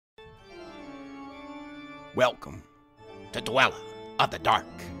Welcome to Dweller of the Dark.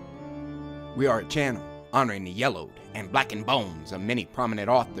 We are a channel honoring the yellowed and blackened bones of many prominent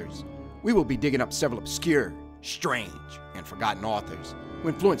authors. We will be digging up several obscure, strange, and forgotten authors who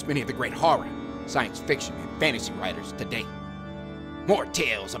influenced many of the great horror, science fiction, and fantasy writers today. More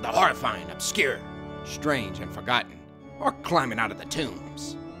tales of the horrifying, obscure, strange, and forgotten are climbing out of the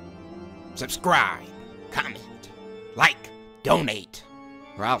tombs. Subscribe, comment, like, donate,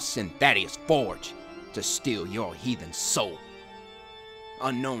 or I'll send Thaddeus Forge to steal your heathen soul.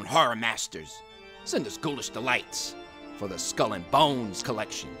 Unknown horror masters, send us ghoulish delights for the Skull and Bones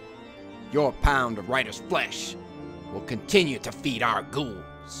collection. Your pound of writer's flesh will continue to feed our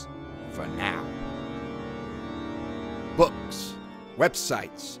ghouls for now. Books,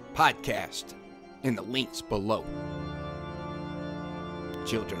 websites, podcasts, in the links below.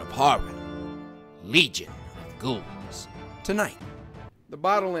 Children of Horror, Legion of Ghouls. Tonight, The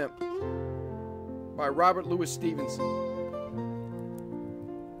Bottle Imp by Robert Louis Stevenson.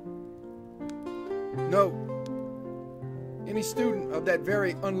 Note: any student of that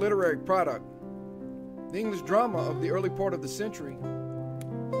very unliterary product, the English drama of the early part of the century,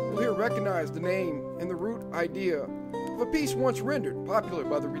 will here recognize the name and the root idea of a piece once rendered popular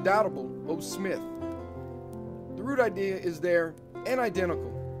by the redoubtable O. Smith. The root idea is there and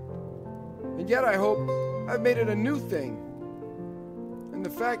identical, and yet I hope I've made it a new thing. And the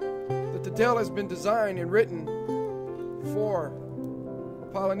fact that the tale has been designed and written for a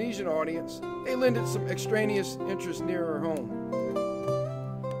Polynesian audience may lend it some extraneous interest nearer home.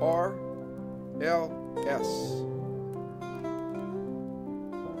 R.L.S.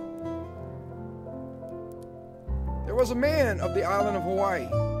 There was a man of the island of Hawaii,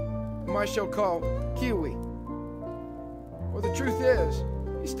 whom I shall call Kiwi. Well, the truth is,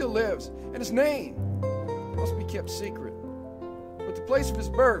 he still lives, and his name must be kept secret. But the place of his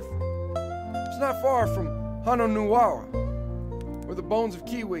birth was not far from Honolulu, where the bones of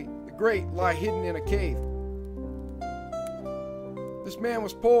Kiwi the Great lie hidden in a cave. This man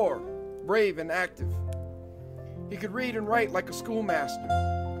was poor, brave, and active. He could read and write like a schoolmaster.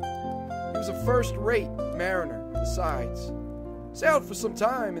 He was a first-rate mariner, besides. Sailed for some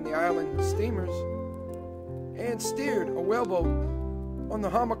time in the island steamers and steered a whaleboat on the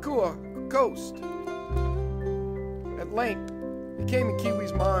Hamakua coast. At length, it came in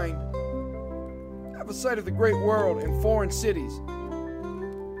Kiwi's mind to have a sight of the great world and foreign cities,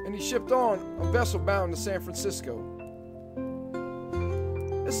 and he shipped on a vessel bound to San Francisco.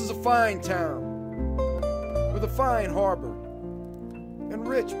 This is a fine town with a fine harbor and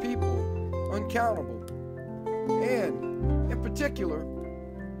rich people uncountable, and in particular,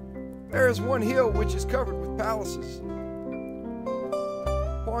 there is one hill which is covered with palaces.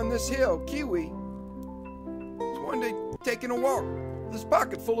 Upon this hill, Kiwi was one day taking a walk with his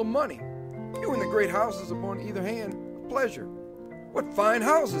pocket full of money, viewing the great houses upon either hand with pleasure. What fine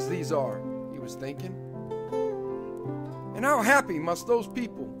houses these are, he was thinking. And how happy must those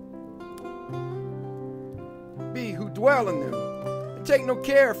people be who dwell in them and take no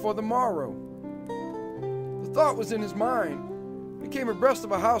care for the morrow. The thought was in his mind. He came abreast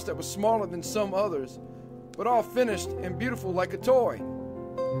of a house that was smaller than some others, but all finished and beautiful like a toy.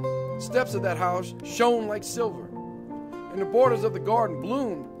 The steps of that house shone like silver, and the borders of the garden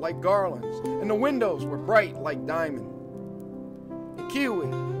bloomed like garlands, and the windows were bright like diamond. And Kiwi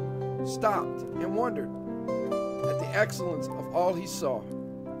stopped and wondered at the excellence of all he saw.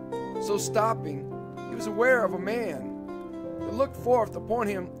 So stopping, he was aware of a man that looked forth upon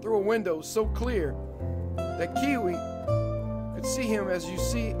him through a window so clear that Kiwi could see him as you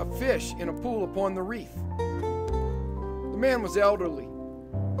see a fish in a pool upon the reef. The man was elderly,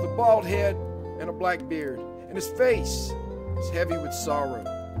 with a bald head and a black beard, and his face was heavy with sorrow,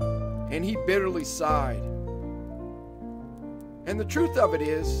 and he bitterly sighed. And the truth of it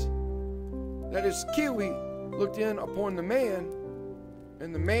is that as Kiwi looked in upon the man,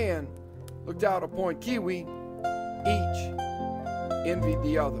 and the man looked out upon Kiwi, each envied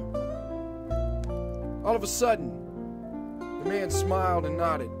the other. All of a sudden, the man smiled and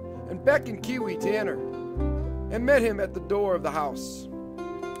nodded, and beckoned Kiwi to enter, and met him at the door of the house.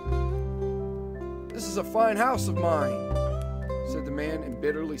 "This is a fine house of mine," said the man, and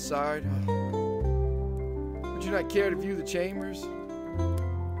bitterly sighed. "Would you not care to view the chambers?"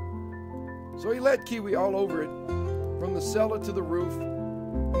 So he led Kiwi all over it, from the cellar to the roof,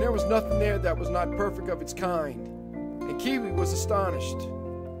 and there was nothing there that was not perfect of its kind, and Kiwi was astonished.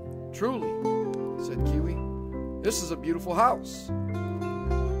 "Truly," said Kiwi, "this is a beautiful house.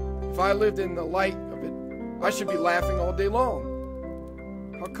 If I lived in the light of it, I should be laughing all day long.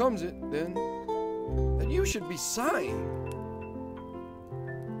 How comes it, then, that you should be sighing?"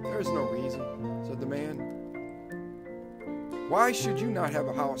 "There is no reason," said the man. Why should you not have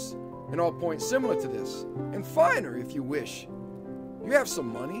a house in all points similar to this, and finer if you wish? You have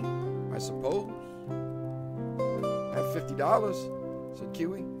some money, I suppose. I have $50, said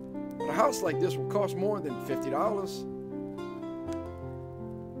Kiwi, but a house like this will cost more than $50.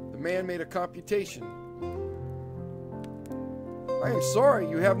 The man made a computation. I am sorry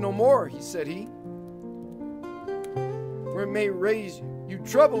you have no more, said he, for it may raise you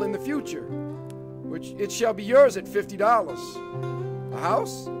trouble in the future, which it shall be yours at $50. A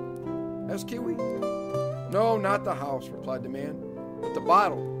house? Asked Kiwi. No, not the house, replied the man, but the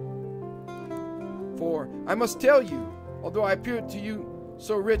bottle. For I must tell you, although I appear to you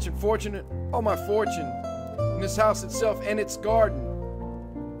so rich and fortunate, all my fortune in this house itself and its garden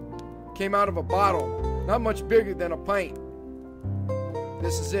came out of a bottle not much bigger than a pint.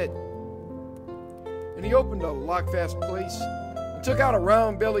 This is it. And he opened a lock-fast place and took out a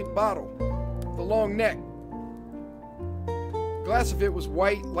round-bellied bottle with a long neck. The glass of it was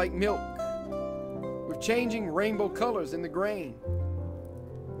white like milk, with changing rainbow colors in the grain,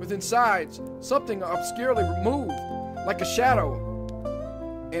 with insides something obscurely moved like a shadow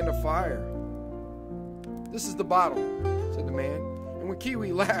and a fire. This is the bottle, said the man, and when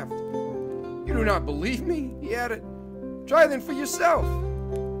Kiwi laughed, you do not believe me, he added. Try then for yourself.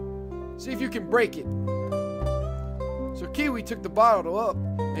 See if you can break it. So Kiwi took the bottle up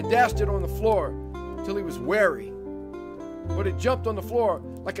and dashed it on the floor till he was weary. But it jumped on the floor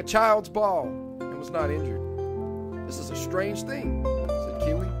like a child's ball and was not injured. This is a strange thing, said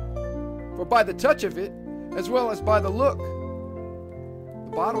Kiwi, for by the touch of it, as well as by the look,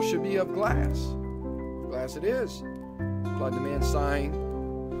 the bottle should be of glass. Glass it is, replied the man, sighing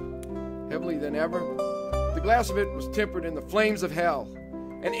heavily than ever. The glass of it was tempered in the flames of hell.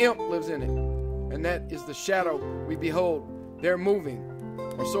 An imp lives in it, and that is the shadow we behold there moving,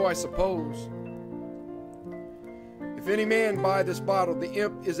 or so I suppose. If any man buy this bottle, the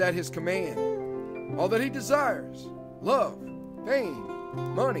imp is at his command. All that he desires, love, fame,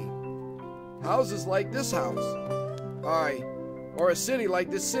 money, houses like this house, aye, or a city like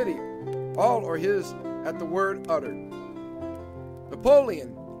this city, all are his at the word uttered.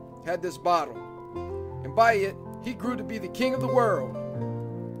 Napoleon had this bottle, and by it he grew to be the king of the world.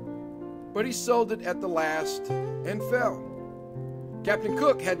 But he sold it at the last and fell. Captain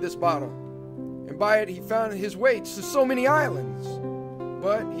Cook had this bottle, and by it he found his way to so many islands.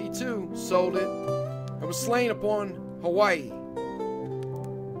 But he too sold it and was slain upon Hawaii.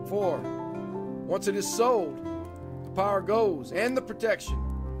 For once it is sold, the power goes and the protection.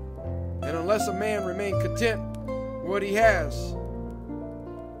 And unless a man remain content with what he has,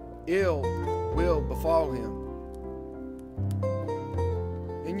 ill will befall him.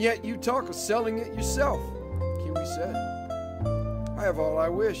 And yet you talk of selling it yourself, Kiwi said. I have all I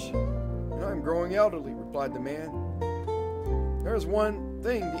wish, and I am growing elderly, replied the man. There is one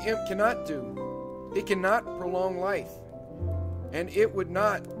thing the imp cannot do. It cannot prolong life, and it would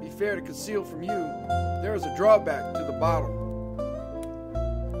not be fair to conceal from you there is a drawback to the bottle.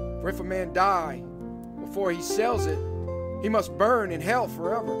 For if a man die before he sells it, he must burn in hell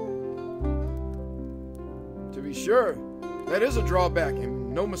forever. To be sure, that is a drawback,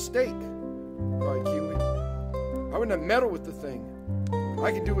 and no mistake, cried Kiwi. I would not meddle with the thing.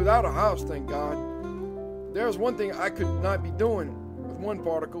 I can do without a house, thank God. There is one thing I could not be doing with one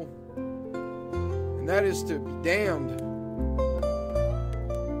particle, and that is to be damned.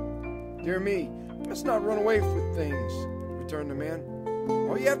 Dear me, you must not run away with things, returned the man.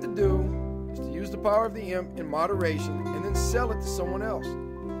 All you have to do is to use the power of the imp in moderation and then sell it to someone else,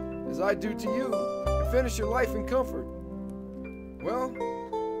 as I do to you, and finish your life in comfort. Well,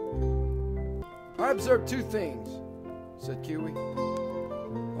 I observe two things, said Kiwi.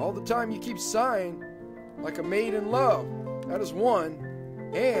 All the time you keep sighing like a maid in love, that is one,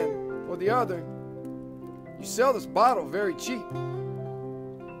 and, for the other, you sell this bottle very cheap.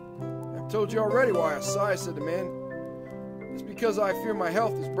 I've told you already why I sigh, said the man. It's because I fear my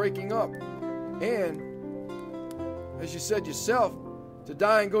health is breaking up, and, as you said yourself, to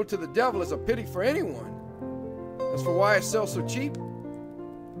die and go to the devil is a pity for anyone. As for why I sell so cheap,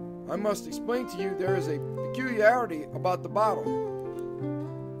 I must explain to you there is a peculiarity about the bottle.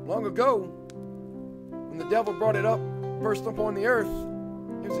 Long ago, when the devil brought it up first upon the earth,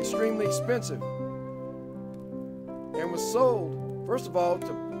 it was extremely expensive and was sold, first of all,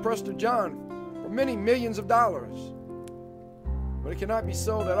 to Prester John for many millions of dollars. But it cannot be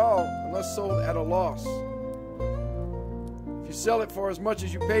sold at all unless sold at a loss. If you sell it for as much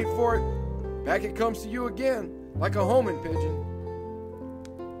as you paid for it, back it comes to you again, like a homing pigeon.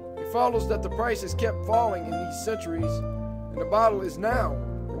 It follows that the price has kept falling in these centuries, and the bottle is now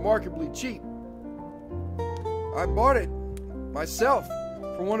remarkably cheap. I bought it myself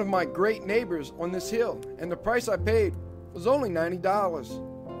for one of my great neighbors on this hill, and the price I paid was only $90.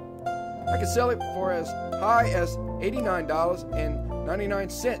 I could sell it for as high as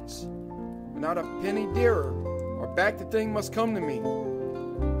 $89.99, but not a penny dearer, or back the thing must come to me.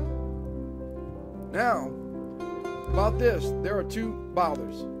 Now, about this, there are two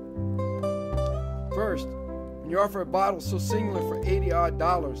bothers. First, when you offer a bottle so singular for $80-odd,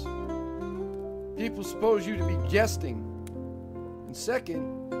 people suppose you to be jesting. And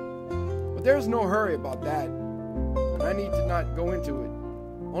second, but there's no hurry about that, and I need to not go into it.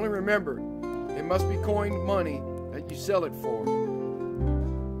 Only remember, it must be coined money that you sell it for.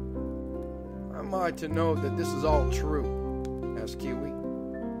 How am I to know that this is all true? Asked Kiwi.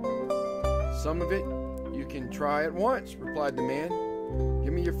 Some of it you can try at once, replied the man.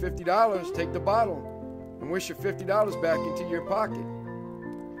 Give me your $50, take the bottle, and wish your $50 back into your pocket.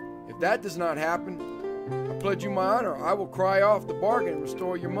 If that does not happen, I pledge you my honor, I will cry off the bargain and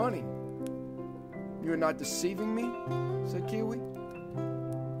restore your money. You are not deceiving me? Said Kiwi.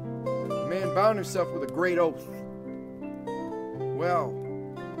 The man bound himself with a great oath. Well,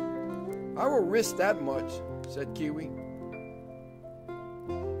 I will risk that much, said Kiwi.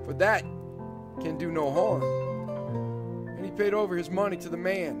 For that can do no harm. And he paid over his money to the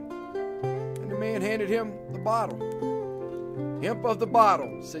man. And the man handed him the bottle. Imp of the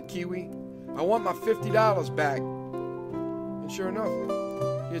bottle, said Kiwi. I want my $50 back. And sure enough,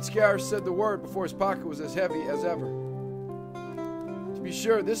 he had scarce said the word before his pocket was as heavy as ever. To be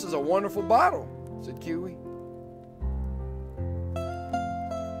sure, this is a wonderful bottle, said Kiwi.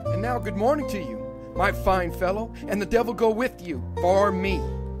 And now good morning to you, my fine fellow, and the devil go with you, for me,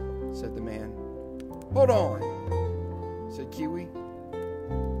 said the man. Hold on, said Kiwi.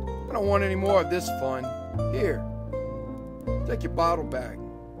 I don't want any more of this fun. Here, take your bottle back.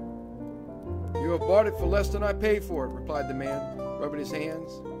 You have bought it for less than I paid for it, replied the man, rubbing his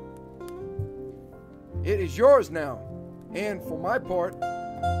hands. It is yours now, and for my part,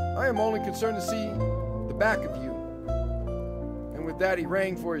 I am only concerned to see the back of you. And with that, he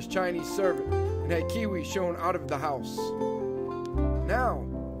rang for his Chinese servant and had Kiwi shown out of the house. Now,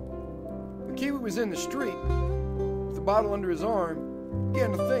 when Kiwi was in the street, with the bottle under his arm, he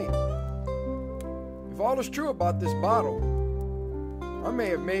began to think, if all is true about this bottle, I may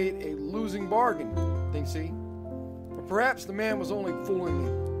have made a losing bargain, thinks he. But perhaps the man was only fooling me.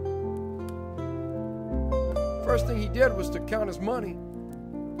 First thing he did was to count his money.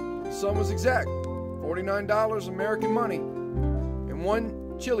 The sum was exact, $49 American money, and one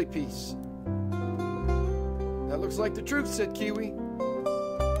chili piece. That looks like the truth, said Kiwi.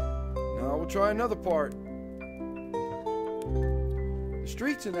 Now we'll try another part. The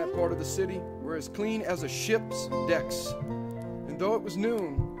streets in that part of the city were as clean as a ship's decks. And though it was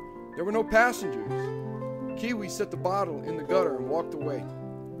noon, there were no passengers. Kiwi set the bottle in the gutter and walked away.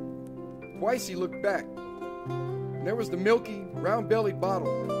 Twice he looked back, and there was the milky, round-bellied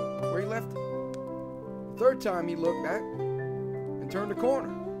bottle where he left it. The third time he looked back and turned the corner.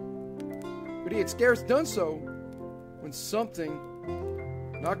 But he had scarce done so when something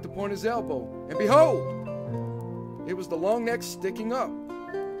knocked upon his elbow, and behold, it was the long neck sticking up.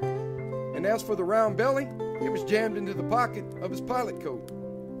 And as for the round belly, it was jammed into the pocket of his pilot coat.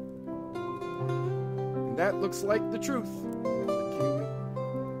 And that looks like the truth, said Kiwi.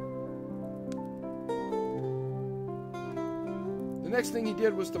 The next thing he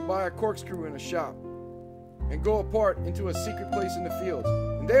did was to buy a corkscrew in a shop and go apart into a secret place in the fields.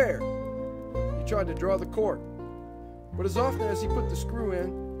 And there, he tried to draw the cork. But as often as he put the screw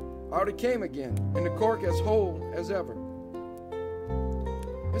in, out it came again, and the cork as whole as ever.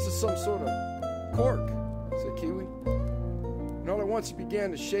 This is some sort of cork, said Kiwi. And all at once he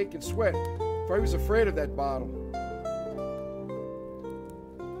began to shake and sweat, for he was afraid of that bottle.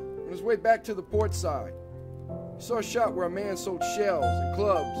 On his way back to the port side, he saw a shop where a man sold shells and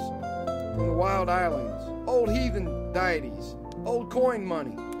clubs from the wild islands, old heathen deities, old coin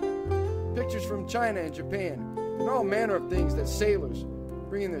money, pictures from China and Japan, and all manner of things that sailors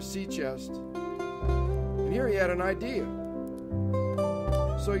bring in their sea chest. And here he had an idea.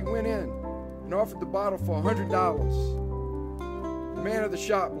 So he went in and offered the bottle for $100. The man of the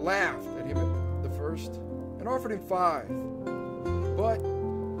shop laughed at him at the first and offered him $5. But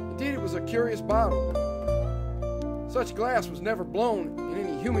indeed it was a curious bottle. Such glass was never blown in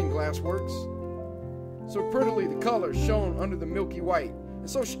any human glass works. So prettily the color shone under the milky white, and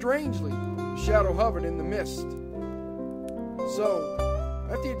so strangely the shadow hovered in the mist. So,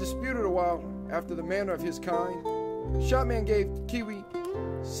 after he had disputed a while after the manner of his kind, the shopman gave Kiwi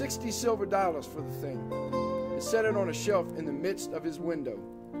 $60 silver for the thing and set it on a shelf in the midst of his window.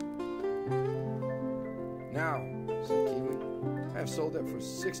 Now, said Kiwi. I have sold that for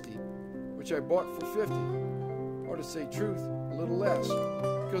 60, which I bought for 50. Or to say truth, a little less,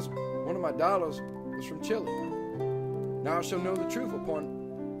 because one of my dollars was from Chile. Now I shall know the truth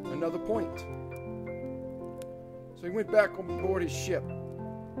upon another point. So he went back on board his ship,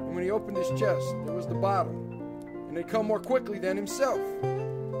 and when he opened his chest, there was the bottle, and it come more quickly than himself.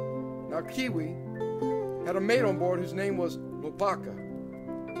 Now Kiwi had a mate on board whose name was Lopaka.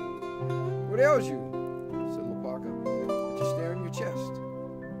 What ails you? Said Lopaka. That you stare in your chest.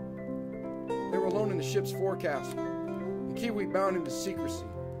 They were alone in the ship's forecastle, and Kiwi bound him to secrecy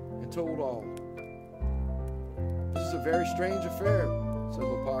and told all. This is a very strange affair, said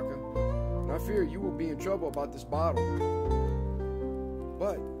Lopaka, and I fear you will be in trouble about this bottle.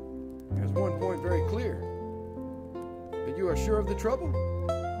 But there's one point very clear, that you are sure of the trouble,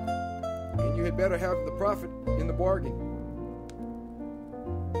 and you had better have the profit in the bargain.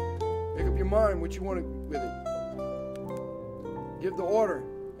 Make up your mind what you want with it. Give the order,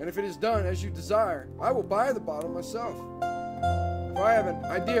 and if it is done as you desire, I will buy the bottle myself. If I have an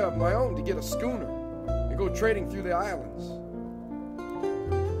idea of my own to get a schooner and go trading through the islands.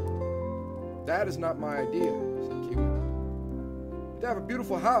 That is not my idea, said Kiwi. To have a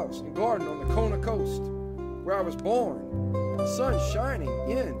beautiful house and garden on the Kona coast, where I was born, the sun shining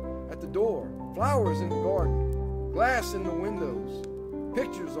in at the door, flowers in the garden, glass in the windows,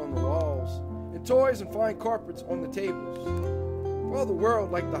 pictures on the walls, and toys and fine carpets on the tables. For all the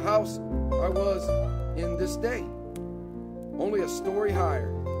world like the house I was in this day, only a story higher,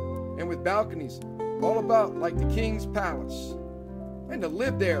 and with balconies all about like the king's palace, and to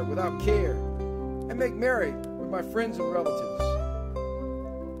live there without care, and make merry with my friends and relatives.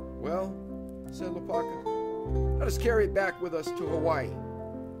 Well, said Lopaka, let us carry it back with us to Hawaii.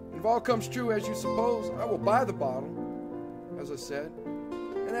 And if all comes true as you suppose, I will buy the bottle, as I said,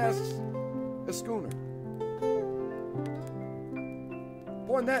 and ask a schooner.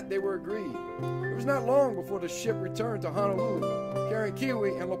 Upon that they were agreed. It was not long before the ship returned to Honolulu, carrying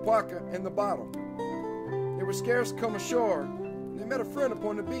Kiwi and Lopaka and the bottle. They were scarce come ashore, and they met a friend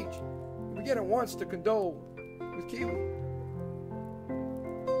upon the beach, who began at once to condole with Kiwi.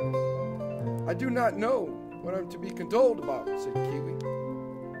 I do not know what I'm to be condoled about, said Kiwi.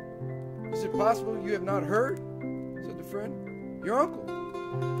 Is it possible you have not heard? Said the friend. Your uncle,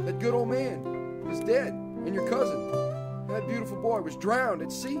 that good old man, is dead, and your cousin, that beautiful boy, was drowned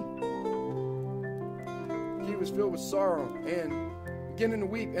at sea. Kiwi was filled with sorrow, and, beginning to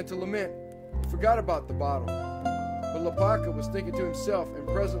weep and to lament, he forgot about the bottle. But Lopaka was thinking to himself, and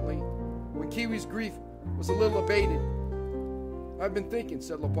presently, when Kiwi's grief was a little abated, I've been thinking,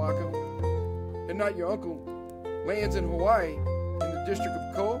 said Lopaka, and not your uncle lands in Hawaii, in the district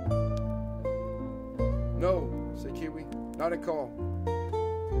of Ko? No, said Kiwi, not at Ko.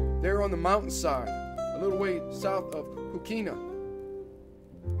 They're on the mountainside, a little way south of Hukina.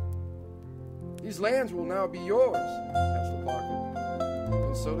 These lands will now be yours, asked Lopaka.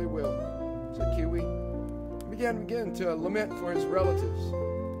 And so they will, said Kiwi, and began to lament for his relatives.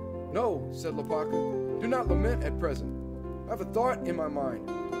 No, said Lopaka, do not lament at present. I have a thought in my mind.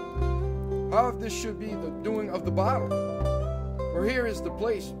 How if this should be the doing of the bottle? For here is the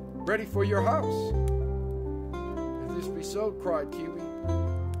place ready for your house. If this be so, cried Kiwi,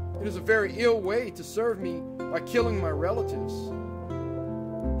 it is a very ill way to serve me by killing my relatives.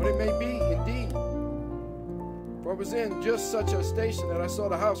 But it may be, indeed. For I was in just such a station that I saw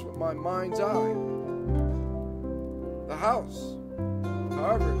the house with my mind's eye. The house,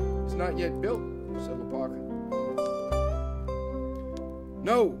 however, is not yet built, said Lopaka.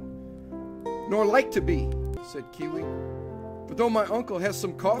 No, nor like to be, said Kiwi. But though my uncle has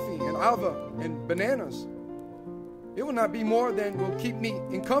some coffee and alva and bananas, it will not be more than will keep me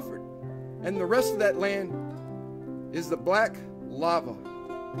in comfort. And the rest of that land is the black lava.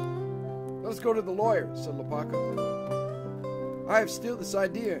 Let us go to the lawyer, said Lopaka. I have still this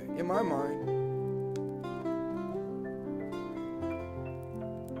idea in my mind.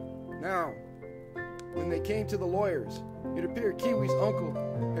 Now, when they came to the lawyers, it appeared Kiwi's uncle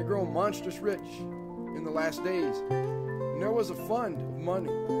had grown monstrous rich in the last days, and there was a fund of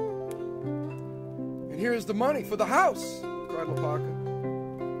money. And here is the money for the house, cried Lopaka.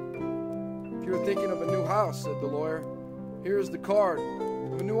 If you're thinking of a new house, said the lawyer, here is the card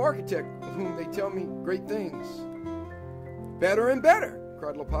of a new architect of whom they tell me great things. Better and better,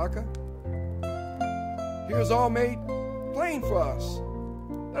 cried Lopaka. Here is all made plain for us.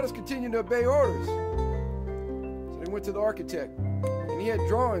 Let us continue to obey orders. So they went to the architect, and he had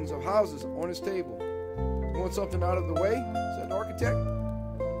drawings of houses on his table. You want something out of the way? Said the architect.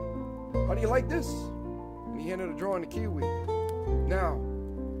 How do you like this? And he handed a drawing to Kiwi. Now,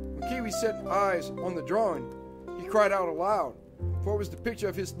 when Kiwi set eyes on the drawing, he cried out aloud, for it was the picture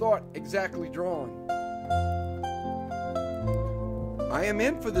of his thought exactly drawn. I am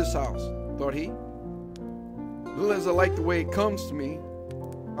in for this house, thought he. Little as I like the way it comes to me,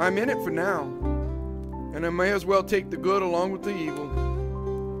 I'm in it for now, and I may as well take the good along with the evil.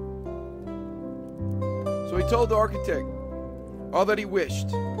 So he told the architect all that he wished.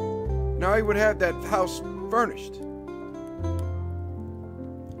 Now he would have that house furnished.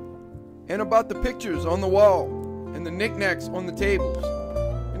 And about the pictures on the wall and the knickknacks on the tables.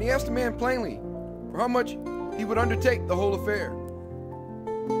 And he asked the man plainly for how much he would undertake the whole affair.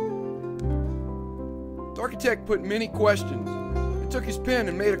 The architect put many questions and took his pen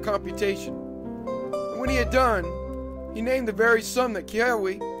and made a computation. And when he had done, he named the very sum that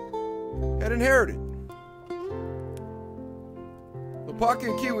Kiwi had inherited. Lopaka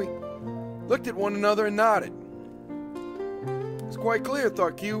and Kiwi looked at one another and nodded. It's quite clear,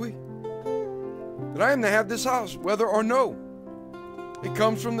 thought Kiwi, that I am to have this house, whether or no. It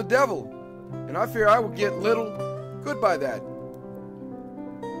comes from the devil, and I fear I will get little good by that.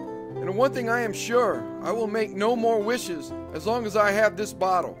 And of one thing I am sure, I will make no more wishes as long as I have this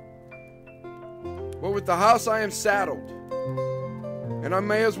bottle. But with the house I am saddled, and I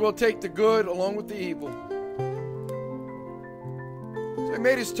may as well take the good along with the evil. So he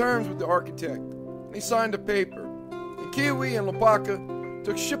made his terms with the architect, and he signed a paper. And Kiwi and Lopaka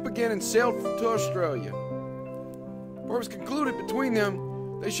took ship again and sailed to Australia. For it was concluded between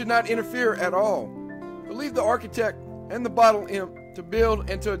them they should not interfere at all, but leave the architect and the bottle imp to build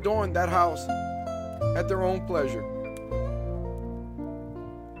and to adorn that house at their own pleasure.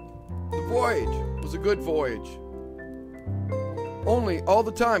 The voyage was a good voyage. Only all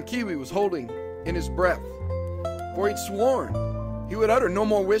the time Kiwi was holding in his breath, for he'd sworn he would utter no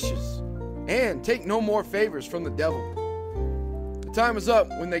more wishes and take no more favors from the devil. The time was up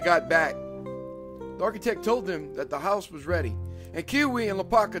when they got back. The architect told them that the house was ready, and Kiwi and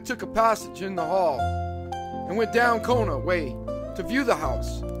Lopaka took a passage in the hall and went down Kona way to view the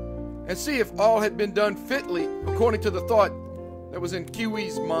house and see if all had been done fitly according to the thought that was in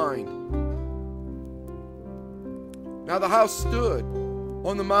Kiwi's mind. Now the house stood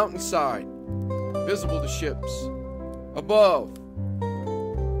on the mountainside, visible to ships. Above,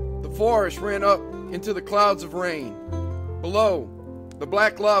 the forest ran up into the clouds of rain. Below, the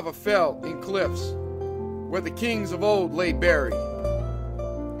black lava fell in cliffs where the kings of old lay buried.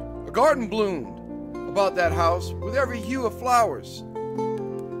 A garden bloomed about that house with every hue of flowers.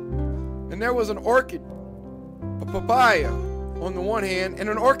 And there was an orchid, a papaya on the one hand, and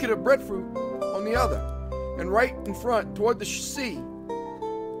an orchid of breadfruit on the other. And right in front, toward the sea,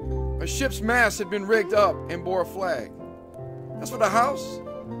 a ship's mast had been rigged up and bore a flag. As for the house,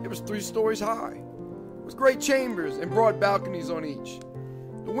 it was 3 stories high, with great chambers and broad balconies on each.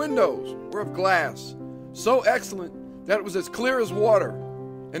 The windows were of glass, so excellent that it was as clear as water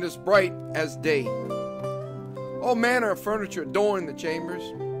and as bright as day. All manner of furniture adorned the chambers.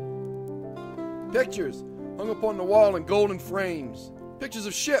 Pictures hung upon the wall in golden frames, pictures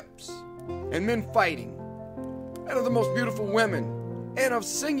of ships and men fighting, and of the most beautiful women, and of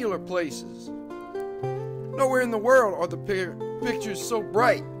singular places. Nowhere in the world are the pictures so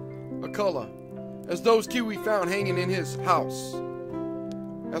bright a color as those Kiwi found hanging in his house.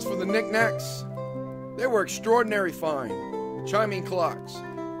 As for the knickknacks, they were extraordinary fine, chiming clocks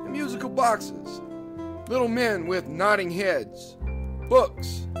and musical boxes, little men with nodding heads,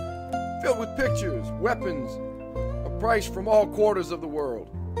 books filled with pictures, weapons of price from all quarters of the world,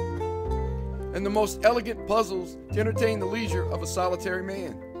 and the most elegant puzzles to entertain the leisure of a solitary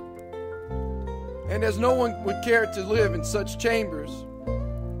man. And as no one would care to live in such chambers,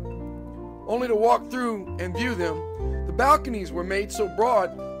 only to walk through and view them, the balconies were made so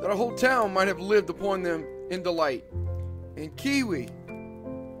broad that a whole town might have lived upon them in delight. And Kiwi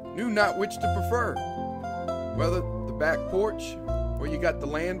knew not which to prefer, whether the back porch, where you got the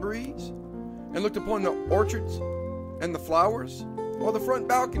land breeze and looked upon the orchards and the flowers, or the front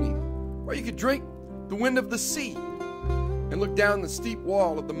balcony, where you could drink the wind of the sea and look down the steep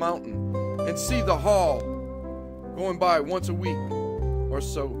wall of the mountain and see the hall going by once a week or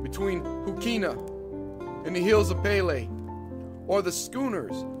so between Hukina and the hills of Pele, or the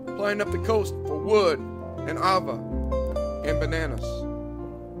schooners plying up the coast for wood and ava and bananas.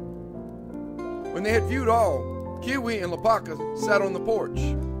 When they had viewed all, Kiwi and Lopaka sat on the porch.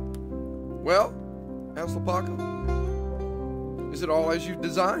 Well, asked Lopaka, is it all as you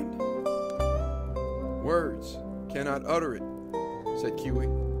designed? Words cannot utter it, said Kiwi.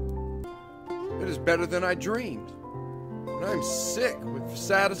 It is better than I dreamed, and I am sick with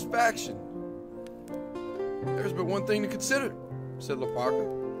satisfaction. There's but one thing to consider, said Lopaka.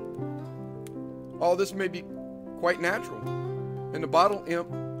 All this may be quite natural, and the bottle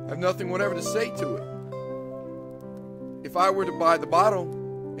imp have nothing whatever to say to it. If I were to buy the bottle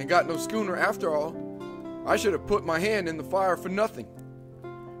and got no schooner after all, I should have put my hand in the fire for nothing.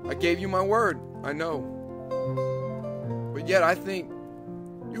 I gave you my word, I know. But yet I think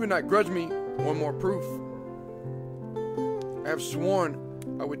you would not grudge me one more proof. I have sworn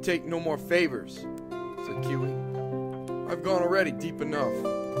I would take no more favors, said Kiwi. I've gone already deep enough.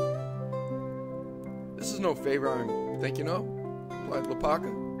 This is no favor I'm thinking of, replied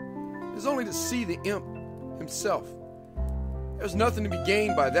Lapaka. It is only to see the imp himself. There's nothing to be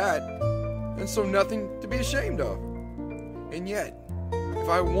gained by that, and so nothing to be ashamed of. And yet, if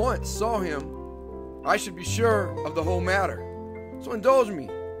I once saw him, I should be sure of the whole matter. So indulge me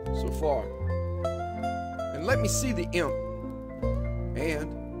so far, and let me see the imp.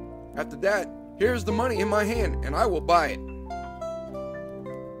 And after that, here's the money in my hand, and I will buy it.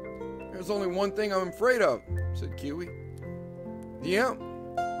 There's only one thing I'm afraid of, said Kiwi. The imp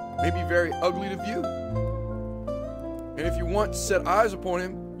may be very ugly to view. And if you want to set eyes upon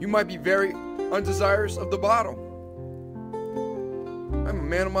him, you might be very undesirous of the bottle. I'm a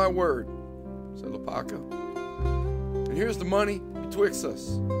man of my word, said Lapaka. And here's the money betwixt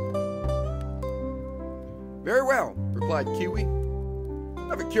us. Very well, replied Kiwi. I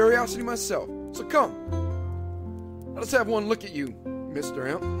have a curiosity myself, so come. Let us have one look at you, Mr.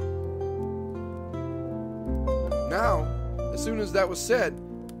 Imp. Now, as soon as that was said,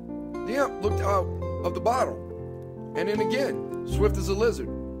 the imp looked out of the bottle, and in again, swift as a lizard.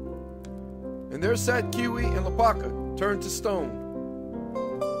 And there sat Kiwi and Lapaka, turned to stone.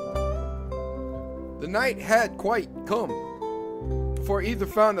 The night had quite come, before either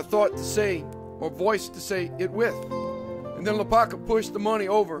found a thought to say or voice to say it with. And then Lapaka pushed the money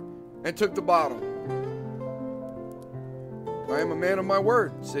over and took the bottle. I am a man of my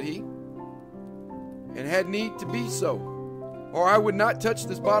word, said he, and had need to be so, or I would not touch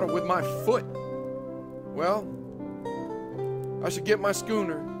this bottle with my foot. Well, I should get my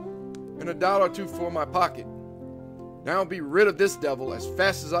schooner and $1 or $2 for my pocket. Now I'll be rid of this devil as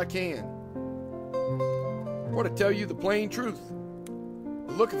fast as I can. For to tell you the plain truth,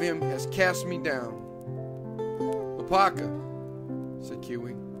 the look of him has cast me down. Lapaka, said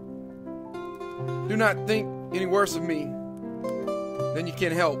Kiwi, do not think any worse of me than you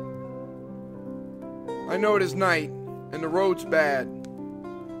can help. I know it is night, and the road's bad,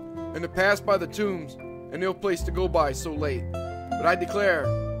 and to pass by the tombs an ill place to go by so late. But I declare,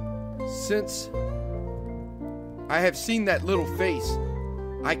 since I have seen that little face,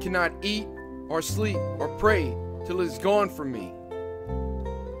 I cannot eat or sleep or pray till it is gone from me.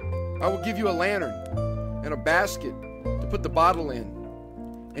 I will give you a lantern and a basket to put the bottle in,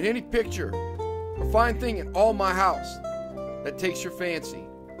 and any picture or fine thing in all my house that takes your fancy.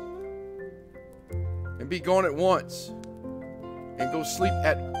 And be gone at once, and go sleep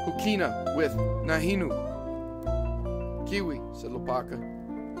at Hukina with Nahinu. Kiwi, said Lapaka.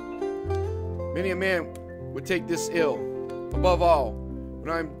 Many a man would take this ill, above all, when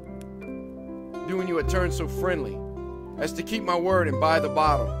I'm doing you a turn so friendly, as to keep my word and buy the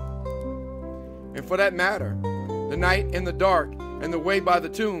bottle. And for that matter, the night and the dark and the way by the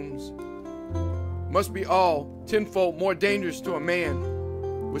tombs must be all tenfold more dangerous to a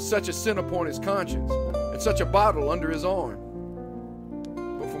man with such a sin upon his conscience and such a bottle under his arm.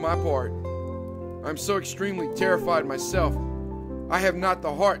 But for my part, I'm so extremely terrified myself, I have not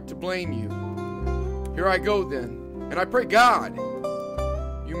the heart to blame you. Here I go then, and I pray God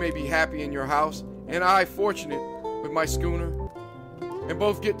you may be happy in your house, and I fortunate with my schooner, and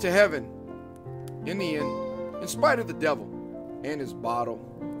both get to heaven in the end, in spite of the devil and his bottle.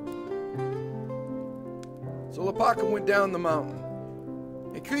 So Lapaka went down the mountain,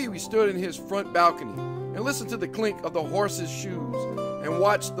 and Kiwi stood in his front balcony and listened to the clink of the horse's shoes and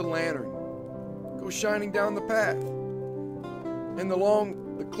watched the lantern go shining down the path and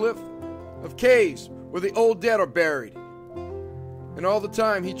along the cliff of caves where the old dead are buried. And all the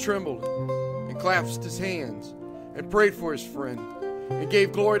time he trembled and clasped his hands and prayed for his friend and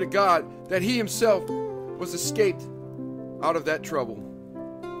gave glory to God that he himself was escaped out of that trouble.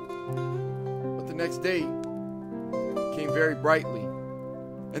 But the next day came very brightly,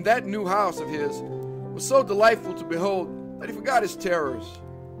 and that new house of his was so delightful to behold that he forgot his terrors.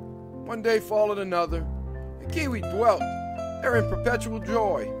 One day followed another, and Kiwi dwelt there in perpetual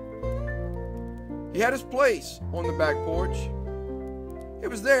joy. He had his place on the back porch. It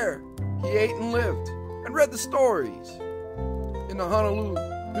was there he ate and lived and read the stories in the Honolulu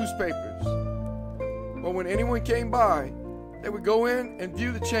newspapers. But when anyone came by, they would go in and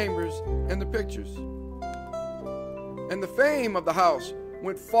view the chambers and the pictures. And the fame of the house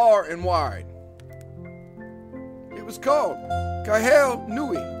went far and wide. it was called Kahel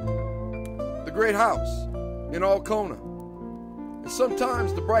Nui, the Great House in all Kona, and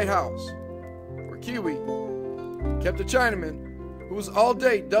sometimes the Bright House, where Kiwi kept a Chinaman who was all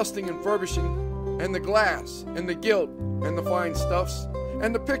day dusting and furbishing, and the glass, and the gilt, and the fine stuffs,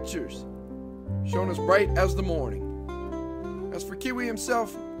 and the pictures, shone as bright as the morning. As for Kiwi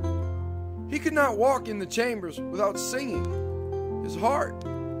himself, he could not walk in the chambers without singing. His heart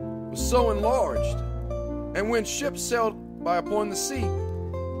was so enlarged, and when ships sailed by upon the sea,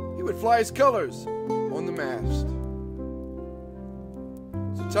 he would fly his colors on the mast.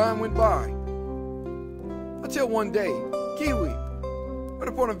 So time went by, until one day, Kiwi went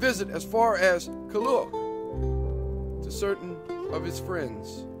upon a visit as far as Kalua to certain of his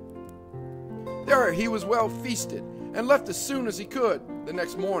friends. There he was well feasted, and left as soon as he could the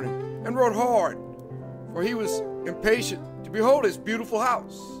next morning, and rode hard, for he was impatient to behold his beautiful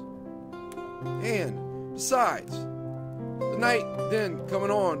house. And besides, the night then coming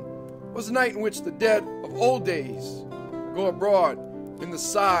on was the night in which the dead of old days go abroad in the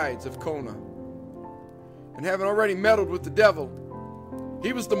sides of Kona. And having already meddled with the devil,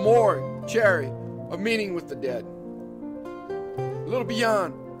 he was the more chary of meeting with the dead. A little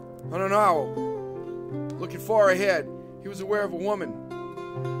beyond, on an owl, looking far ahead, he was aware of a woman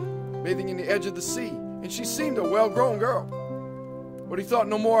bathing in the edge of the sea, and she seemed a well-grown girl, but he thought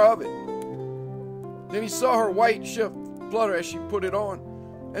no more of it. Then he saw her white shift flutter as she put it on,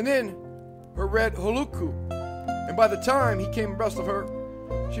 and then her red holuku, and by the time he came abreast of her,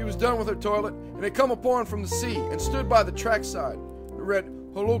 she was done with her toilet, and had come upon from the sea, and stood by the trackside, the red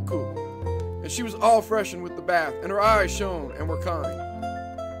holuku, and she was all freshened with the bath, and her eyes shone and were kind.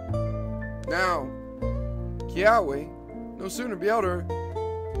 Now, Kiawe no sooner beheld her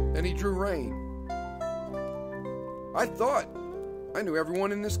than he drew rein. I thought I knew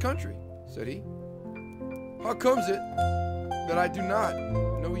everyone in this country, said he. How comes it that I do not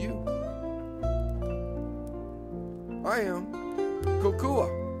know you? I am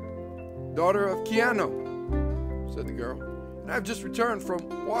Kokua, daughter of Keanu, said the girl, and I have just returned from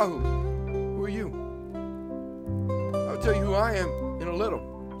Oahu. Who are you? I'll tell you who I am in a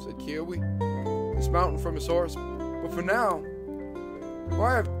little, said Kiwi, dismounting from his horse. But for now,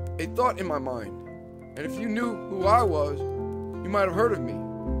 I have a thought in my mind, and if you knew who I was, you might have heard of me,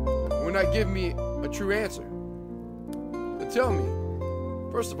 and would not give me a true answer. But tell me,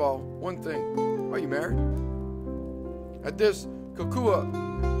 first of all, one thing. Are you married? At this,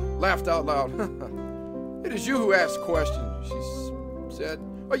 Kokua laughed out loud. It is you who ask questions, she said.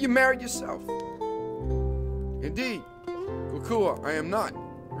 Are you married yourself? Indeed, Kokua, I am not,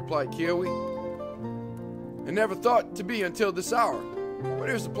 replied Kiwi, and never thought to be until this hour. But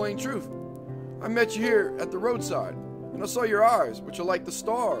here's the plain truth. I met you here at the roadside, and I saw your eyes, which are like the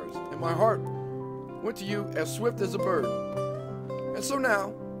stars, and my heart went to you as swift as a bird. And so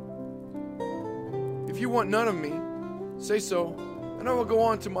now, if you want none of me, say so, and I will go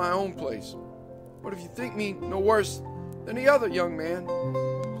on to my own place. But if you think me no worse than the other young man,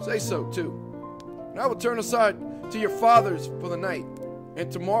 say so too. And I will turn aside to your fathers for the night,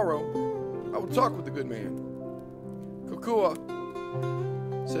 and tomorrow I will talk with the good man. Kokua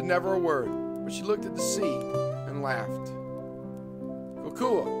said never a word, but she looked at the sea and laughed.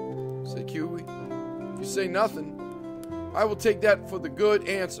 Kokua, said Kiwi, if you say nothing, I will take that for the good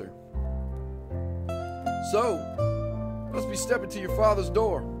answer. So, let's be stepping to your father's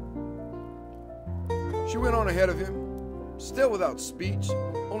door. She went on ahead of him, still without speech,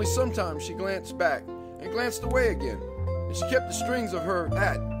 only sometimes she glanced back and glanced away again, and she kept the strings of her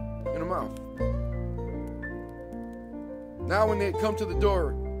hat in her mouth. Now when they had come to the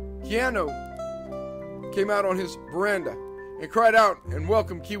door, Keanu came out on his veranda and cried out and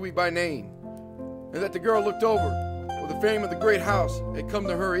welcomed Kiwi by name, and that the girl looked over, for the fame of the great house had come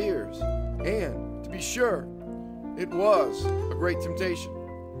to her ears, and, to be sure, it was a great temptation.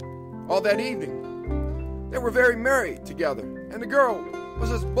 All that evening, they were very merry together, and the girl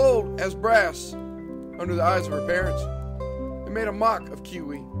was as bold as brass under the eyes of her parents. They made a mock of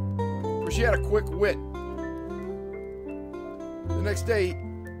Kiwi, for she had a quick wit. The next day,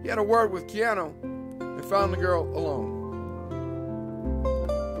 he had a word with Keanu and found the girl alone.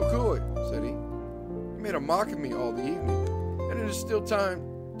 Kokui, said he, you made a mock of me all the evening, and it is still time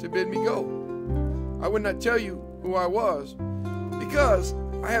to bid me go. I would not tell you who I was, because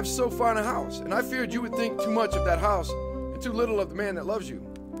I have so fine a house, and I feared you would think too much of that house and too little of the man that loves you.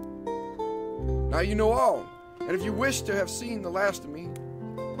 Now you know all, and if you wish to have seen the last of me,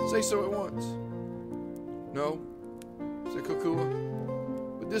 say so at once. No, said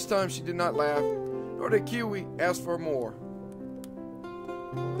Kokua, but this time she did not laugh, nor did Kiwi ask for more.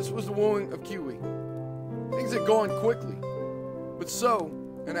 This was the wooing of Kiwi. Things had gone quickly, but so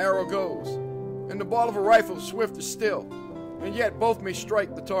an arrow goes, and the ball of a rifle is swifter still, and yet both may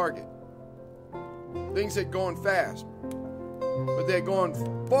strike the target. Things had gone fast, but they had gone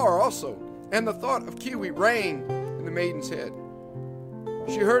far also, and the thought of Kiwi rang in the maiden's head.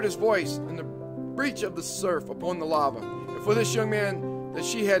 She heard his voice in the breach of the surf upon the lava, and for this young man that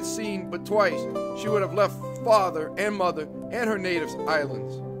she had seen but twice, she would have left father and mother and her native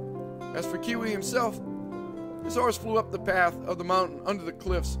islands. As for Kiwi himself, his horse flew up the path of the mountain under the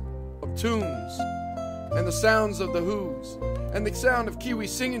cliffs of tombs, and the sounds of the whoos, and the sound of Kiwi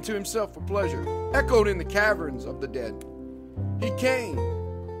singing to himself for pleasure, echoed in the caverns of the dead. He came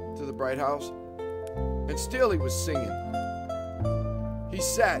to the bright house, and still he was singing. He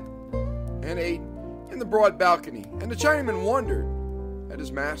sat and ate in the broad balcony, and the Chinaman wondered at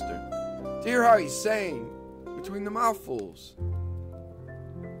his master to hear how he sang between the mouthfuls.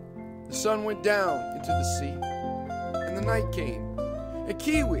 The sun went down into the sea, and the night came, and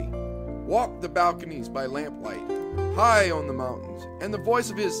Kiwi walked the balconies by lamplight, high on the mountains, and the voice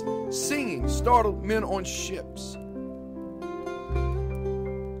of his singing startled men on ships.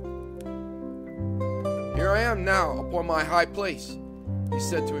 Here I am now upon my high place, he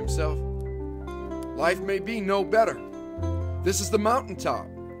said to himself. Life may be no better. This is the mountaintop,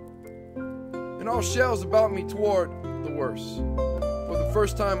 and all shells about me toward the worse. For the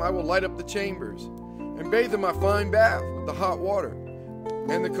first time I will light up the chambers, and bathe in my fine bath with the hot water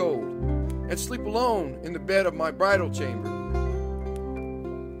and the cold, and sleep alone in the bed of my bridal chamber.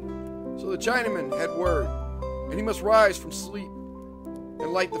 So the Chinaman had word, and he must rise from sleep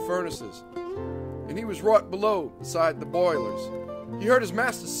and light the furnaces. And he was wrought below beside the boilers. He heard his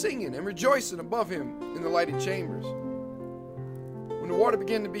master singing and rejoicing above him in the lighted chambers. When the water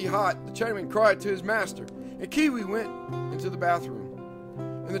began to be hot, the Chinaman cried to his master, and Kiwi went into the bathroom.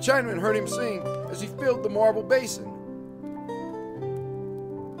 And the Chinaman heard him sing as he filled the marble basin,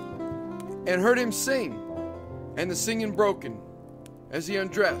 and heard him sing, and the singing broken as he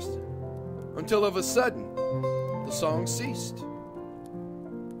undressed, until of a sudden the song ceased.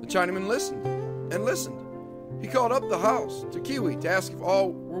 The Chinaman listened and listened. He called up the house to Kiwi to ask if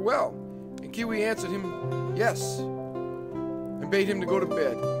all were well, and Kiwi answered him yes, and bade him to go to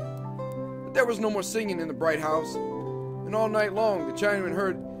bed. But there was no more singing in the bright house, and all night long the Chinaman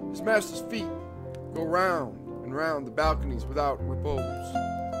heard his master's feet go round and round the balconies without repose.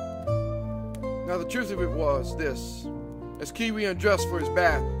 Now the truth of it was this: as Kiwi undressed for his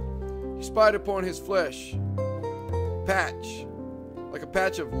bath, he spied upon his flesh a patch, like a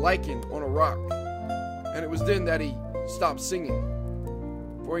patch of lichen on a rock, and it was then that he stopped singing,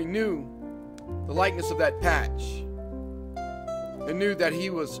 for he knew the likeness of that patch, and knew that he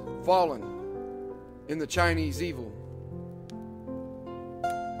was fallen in the Chinese evil.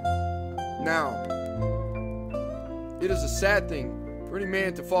 Now, it is a sad thing for any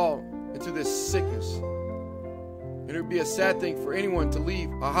man to fall into this sickness, and it would be a sad thing for anyone to leave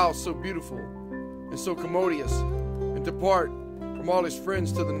a house so beautiful and so commodious and depart from all his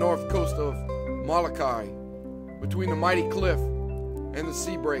friends to the north coast of Molokai, between the mighty cliff and the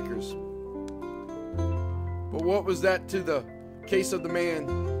sea breakers. But what was that to the case of the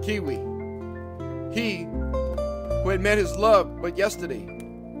man Kiwi? He, who had met his love but yesterday,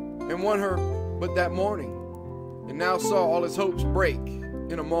 and won her but that morning, and now saw all his hopes break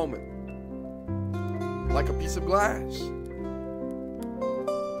in a moment, like a piece of glass.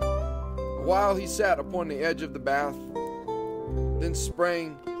 While he sat upon the edge of the bath, then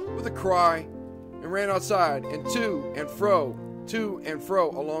sprang with a cry and ran outside, and to and fro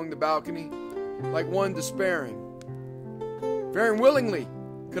along the balcony, like one despairing. Very willingly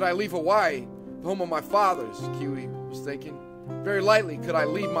could I leave Hawaii, the home of my fathers, Kiwi was thinking. Very lightly could I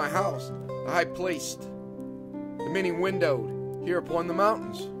leave my house, the high-placed, the many-windowed, here upon the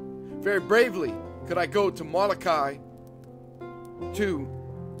mountains. Very bravely could I go to Molokai, to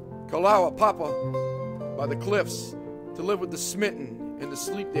Kalauapapa, by the cliffs, to live with the smitten and to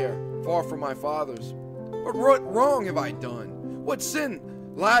sleep there, far from my fathers. But what wrong have I done? What sin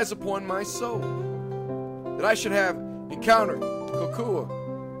lies upon my soul, that I should have encountered Kokua,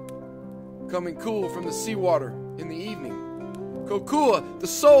 coming cool from the seawater in the evening? Kokua, the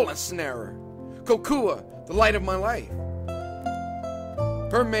soul ensnarer. Kokua, the light of my life.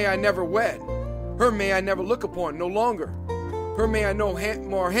 Her may I never wed. Her may I never look upon no longer. Her may I no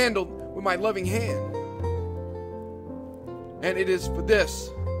more handle with my loving hand. And it is for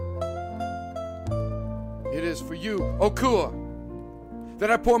this, it is for you, Okua, that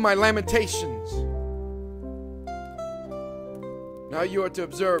I pour my lamentations. Now you are to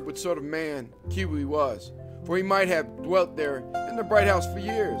observe what sort of man Kiwi was, for he might have dwelt there in the bright house for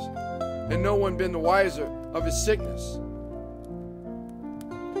years, and no one been the wiser of his sickness.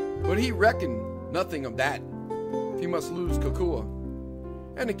 But he reckoned nothing of that. He must lose Kukua.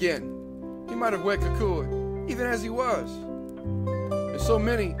 And again, he might have wed Kukua even as he was, and so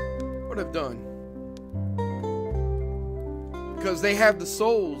many would have done, because they have the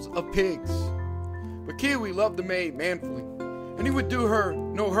souls of pigs. But Kiwi loved the maid manfully, and he would do her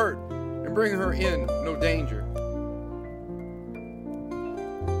no hurt and bring her in no danger.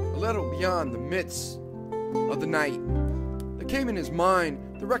 A little beyond the midst of the night, there came in his mind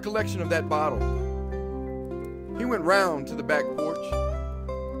the recollection of that bottle. He went round to the back porch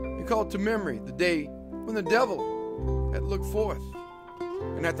and called to memory the day when the devil had looked forth,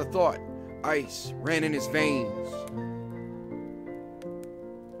 and at the thought, ice ran in his veins.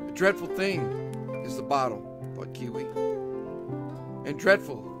 A dreadful thing is the bottle, thought Kiwi, and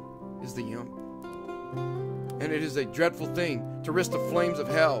dreadful is the imp. And it is a dreadful thing to risk the flames of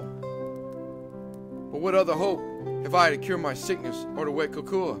hell. But what other hope have I to cure my sickness or to wed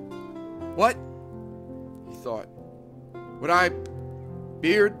Kukua? What? He thought. Would I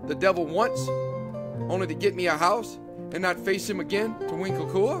beard the devil once, only to get me a house and not face him again to win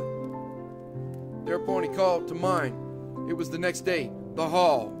Kukua? Thereupon he called to mind it was the next day the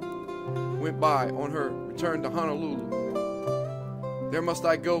Hall went by on her return to Honolulu. There must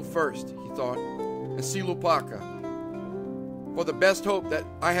I go first, he thought, and see Lupaka. For the best hope that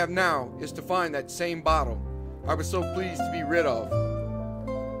I have now is to find that same bottle I was so pleased to be rid of.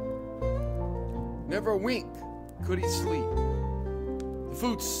 Never a wink could he sleep. The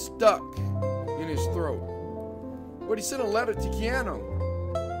food stuck in his throat. But he sent a letter to Keanu,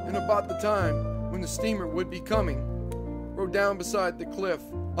 and about the time when the steamer would be coming, rode down beside the cliff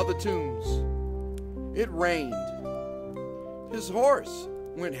of the tombs. It rained. His horse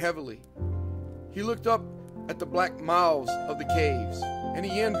went heavily. He looked up at the black mouths of the caves, and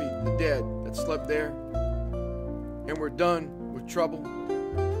he envied the dead that slept there and were done with trouble,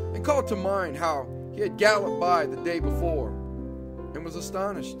 and called to mind how he had galloped by the day before and was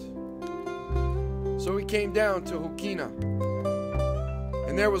astonished. So he came down to Hokina,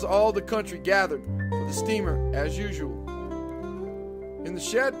 and there was all the country gathered for the steamer as usual. In the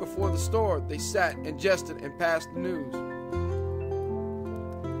shed before the store they sat and jested and passed the news.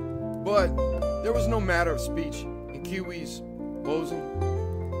 But there was no matter of speech in Kiwi's bosom,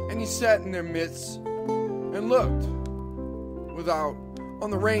 and he sat in their midst and looked without on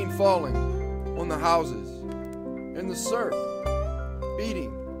the rain falling on the houses and the surf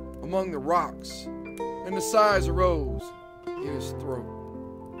beating among the rocks, and the sighs arose in his throat.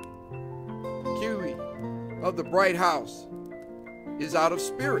 Kiwi of the bright house is out of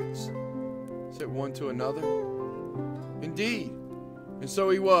spirits, said one to another. Indeed, and so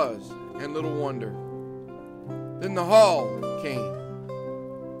he was, and little wonder. Then the Hall came,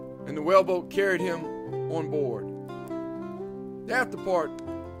 and the whaleboat carried him on board. The after part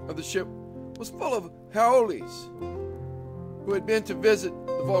of the ship was full of haoles, who had been to visit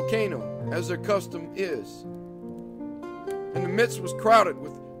the volcano, as their custom is. And the midst was crowded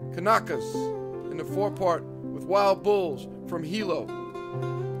with Kanakas, and the forepart with wild bulls from Hilo,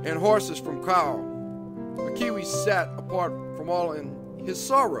 and horses from Kau. But Kiwi sat apart from all in his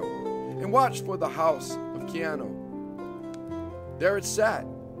sorrow, and watched for the house of Keanu. There it sat,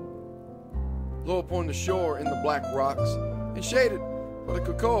 low upon the shore in the black rocks, and shaded by the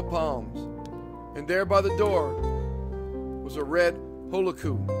cocoa palms. And there by the door was a red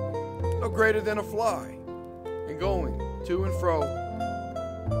holoku, no greater than a fly, and going to and fro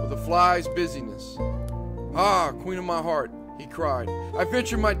with a fly's busyness. Ah, queen of my heart, he cried, I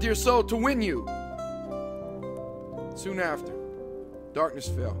venture my dear soul to win you. Soon after, darkness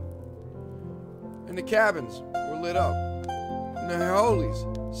fell, and the cabins were lit up, and the haoles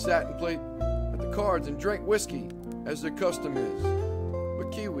sat and played at the cards and drank whiskey as their custom is.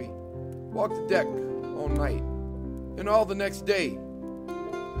 But Kiwi walked the deck all night and all the next day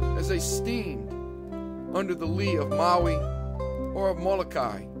as they steamed under the lee of Maui or of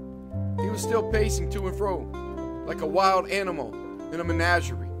Molokai. He was still pacing to and fro like a wild animal in a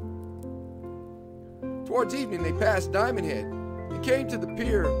menagerie. Towards evening they passed Diamond Head and came to the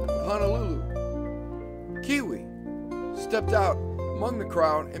pier of Honolulu. Kiwi stepped out among the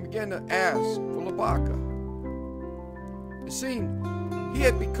crowd and began to ask for Lupaka. It seemed he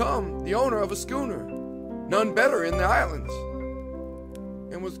had become the owner of a schooner, none better in the islands,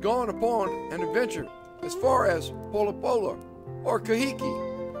 and was gone upon an adventure as far as Polopola or Kahiki.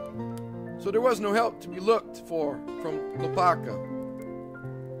 So there was no help to be looked for from Lupaka.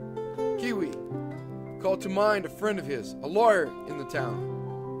 Kiwi called to mind a friend of his, a lawyer in the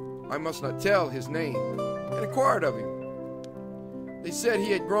town, I must not tell his name, and inquired of him. They said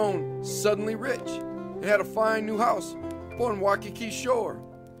he had grown suddenly rich, and had a fine new house upon Waikiki shore.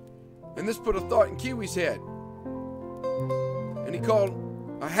 And this put a thought in Kiwi's head. And he called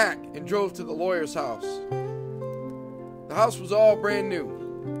a hack and drove to the lawyer's house. The house was all brand new,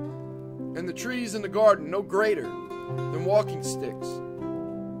 and the trees in the garden no greater than walking sticks.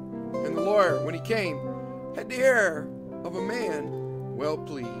 And the lawyer, when he came, had the air of a man well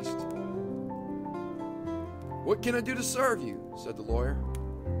pleased. "What can I do to serve you?" said the lawyer.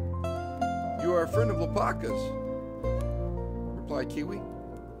 "You are a friend of Lapaka's," replied Kiwi.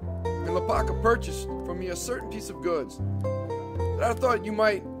 "And Lapaka purchased from me a certain piece of goods that I thought you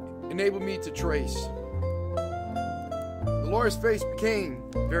might enable me to trace." The lawyer's face became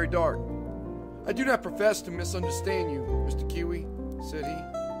very dark. "I do not profess to misunderstand you, Mr. Kiwi," said he,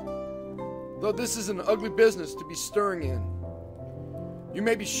 "though this is an ugly business to be stirring in. You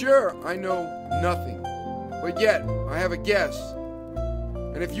may be sure I know nothing, but yet I have a guess,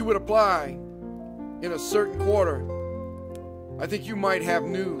 and if you would apply in a certain quarter, I think you might have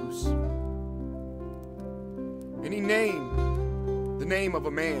news." And he named the name of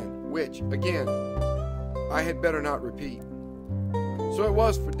a man, which, again, I had better not repeat. So it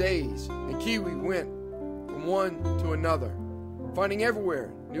was for days, and Kiwi went from one to another, finding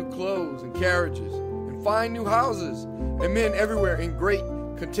everywhere new clothes and carriages, and fine new houses, and men everywhere in great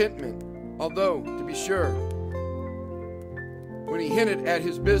contentment, although, to be sure, when he hinted at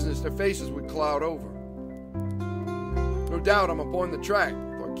his business, their faces would cloud over. "No doubt I'm upon the track,"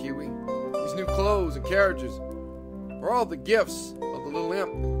 thought Kiwi. "These new clothes and carriages are all the gifts of the little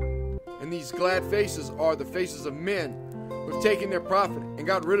imp, and these glad faces are the faces of men who have taken their profit and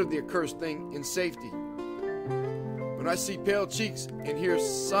got rid of the accursed thing in safety. When I see pale cheeks and hear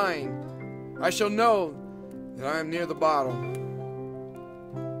sighing, I shall know that I am near the bottom."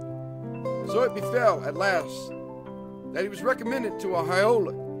 So it befell at last that he was recommended to a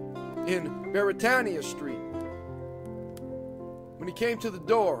Haola in Beretania Street. When he came to the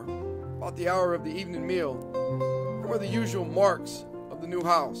door, about the hour of the evening meal, there were the usual marks of the new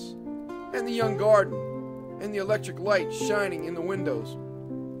house, and the young garden, and the electric light shining in the windows.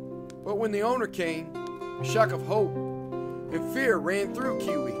 But when the owner came, a shock of hope and fear ran through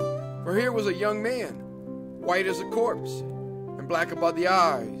Kiwi, for here was a young man, white as a corpse, and black about the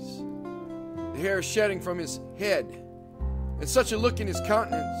eyes, the hair shedding from his head, and such a look in his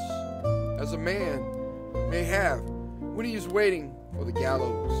countenance as a man may have when he is waiting for the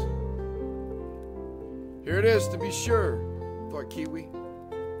gallows. "Here it is, to be sure," thought Kiwi.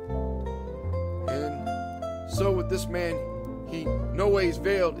 And so with this man he no ways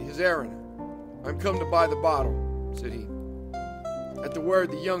veiled his errand. "I'm come to buy the bottle," said he. At the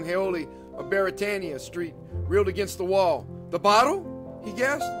word, the young Haole of Beretania Street reeled against the wall. "The bottle?" he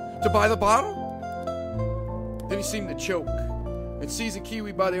gasped. "To buy the bottle?" Then he seemed to choke, and seizing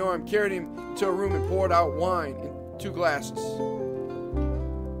Kiwi by the arm, carried him into a room and poured out wine in 2 glasses.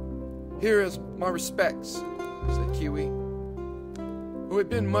 "Here is my respects," said Kiwi, who had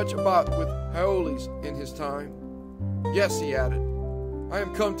been much about with Haoles in his time. "Yes," he added, "I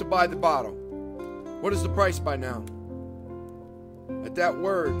am come to buy the bottle. What is the price by now?" At that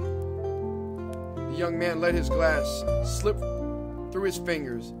word, the young man let his glass slip through his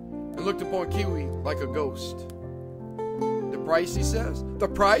fingers and looked upon Kiwi like a ghost. "The price," he says. "The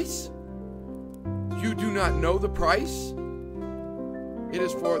price? You do not know the price?" "It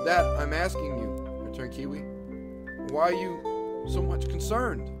is for that I'm asking you," returned Kiwi. "Why are you so much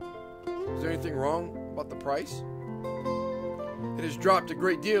concerned? Is there anything wrong about the price?" "It has dropped a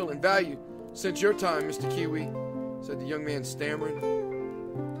great deal in value since your time, Mr. Kiwi," said the young man, stammering.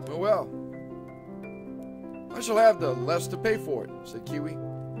 "Oh, well, I shall have the less to pay for it," said Kiwi.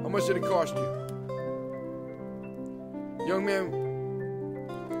 "How much did it cost you?" The young man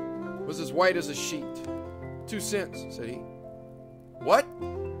was as white as a sheet. 2 cents, said he. "What?"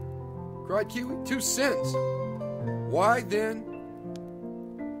 cried Kiwi. 2 cents? Why, then,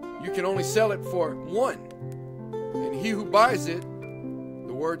 you can only sell it for 1. And he who buys it,"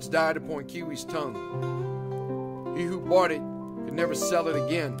 the words died upon Kiwi's tongue, "he who bought it could never sell it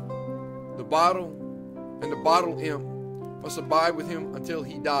again. The bottle and the bottle imp must abide with him until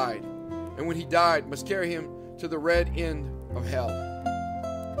he died, and when he died must carry him to the red end of hell."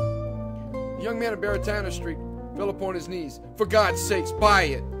 The young man of Beretania Street fell upon his knees. "For God's sakes, buy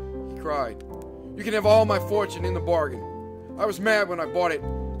it," he cried. "You can have all my fortune in the bargain. I was mad when I bought it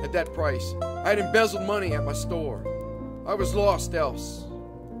at that price. I had embezzled money at my store. I was lost else.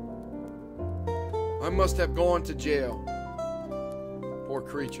 I must have gone to jail." "Poor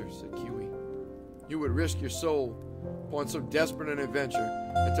creature," said Kiwi. "You would risk your soul upon so desperate an adventure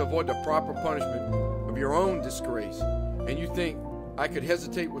and to avoid the proper punishment of your own disgrace. And you think I could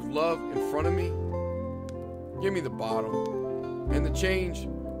hesitate with love in front of me? Give me the bottle and the change,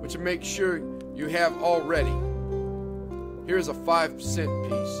 which will make sure you have all ready. Here's a 5-cent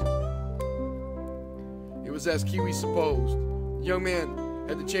piece. It was as Kiwi supposed. The young man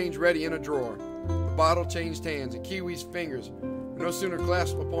had the change ready in a drawer. The bottle changed hands, and Kiwi's fingers were no sooner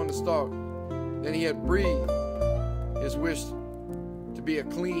clasped upon the stalk than he had breathed his wish to be a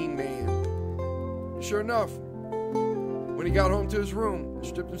clean man. And sure enough, when he got home to his room and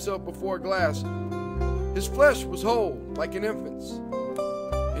stripped himself before a glass, his flesh was whole like an infant's.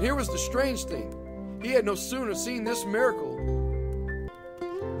 And here was the strange thing. He had no sooner seen this miracle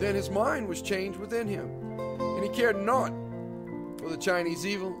than his mind was changed within him, and he cared naught for the Chinese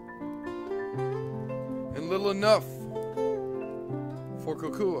evil, and little enough for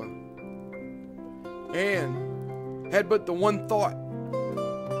Kokua, and had but the one thought,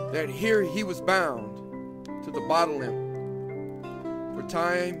 that here he was bound to the bottle limp for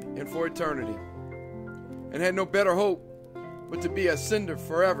time and for eternity, and had no better hope but to be a cinder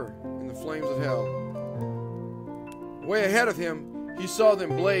forever in the flames of hell. Way ahead of him, he saw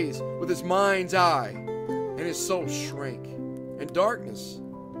them blaze with his mind's eye, and his soul shrank, and darkness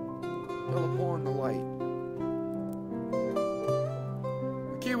fell upon the light.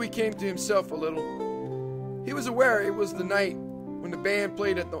 When Kiwi came to himself a little, he was aware it was the night when the band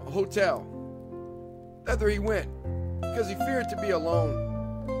played at the hotel. Thither he went, because he feared to be alone,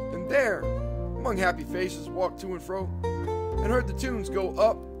 and there, among happy faces, walked to and fro, and heard the tunes go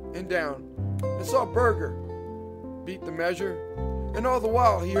up and down, and saw Burger beat the measure, and all the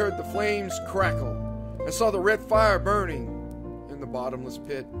while he heard the flames crackle, and saw the red fire burning in the bottomless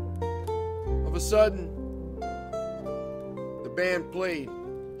pit. Of a sudden, the band played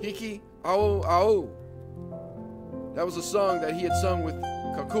Hiki Ao Ao. That was a song that he had sung with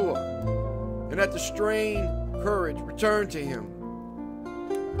Kakua, and at the strain, courage returned to him.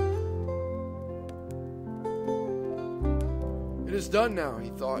 It is done now, he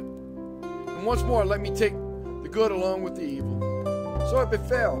thought, and once more let me take the good along with the evil. So it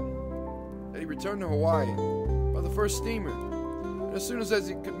befell that he returned to Hawaii by the first steamer, and as soon as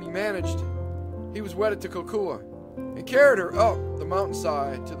it could be managed, he was wedded to Kokua and carried her up the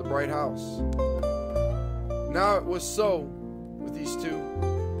mountainside to the bright house. Now it was so with these two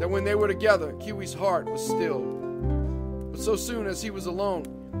that when they were together, Kiwi's heart was stilled. But so soon as he was alone,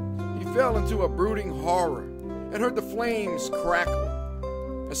 he fell into a brooding horror and heard the flames crackle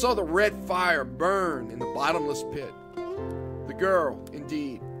and saw the red fire burn in the bottomless pit. The girl,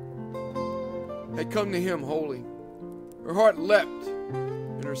 indeed, had come to him wholly. Her heart leapt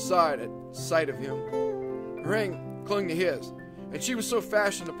in her side at sight of him. Her hand clung to his, and she was so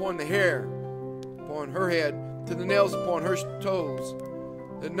fashioned upon the hair upon her head to the nails upon her toes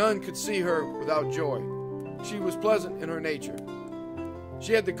that none could see her without joy. She was pleasant in her nature.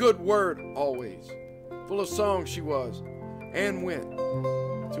 She had the good word always. Full of song she was, and went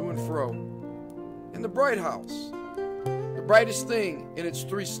to and fro in the bright house, the brightest thing in its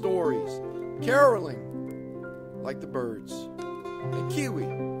 3 stories, caroling like the birds. And Kiwi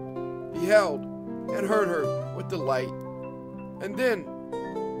beheld and heard her with delight, and then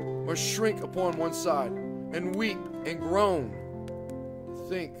must shrink upon one side and weep and groan to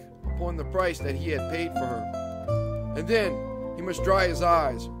think upon the price that he had paid for her. And then he must dry his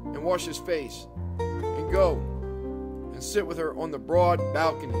eyes and wash his face and go and sit with her on the broad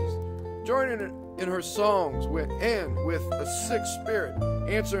balconies, joining in her songs and with a sick spirit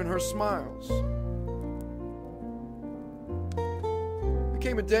answering her smiles. There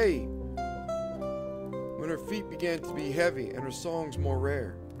came a day when her feet began to be heavy and her songs more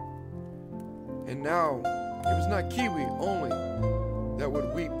rare. And now it was not Kiwi only that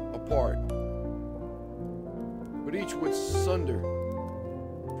would weep apart, but each would sunder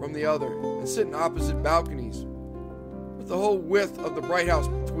from the other and sit in opposite balconies with the whole width of the bright house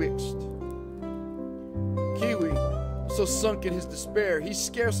betwixt. Kiwi, so sunk in his despair, he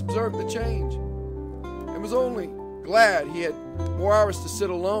scarce observed the change, and was only glad he had more hours to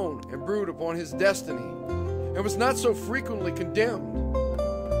sit alone and brood upon his destiny, and was not so frequently condemned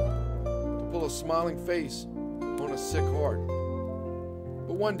to pull a smiling face on a sick heart.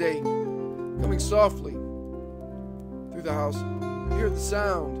 But one day, coming softly through the house, he heard the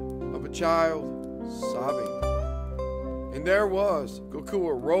sound of a child sobbing. And there was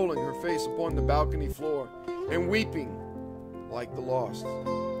Kokua rolling her face upon the balcony floor and weeping like the lost.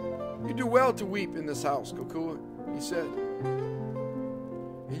 You do well to weep in this house, Kokua, he said.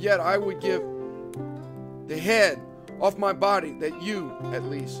 And yet I would give the head off my body that you, at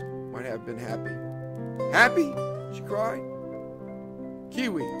least, might have been happy. Happy? She cried.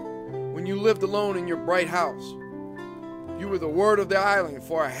 Kiwi, when you lived alone in your bright house, you were the word of the island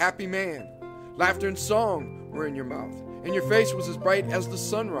for a happy man. Laughter and song were in your mouth, and your face was as bright as the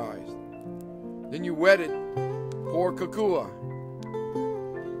sunrise. Then you wedded poor Kukua,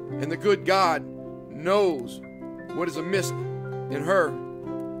 and the good God knows what is amiss in her,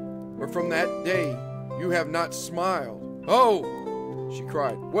 for from that day you have not smiled. Oh, she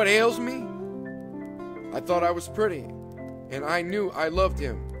cried, what ails me? I thought I was pretty, and I knew I loved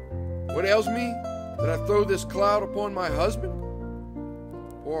him. What ails me? That I throw this cloud upon my husband?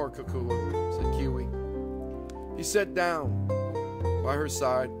 Poor Kukua, said Kiwi. He sat down by her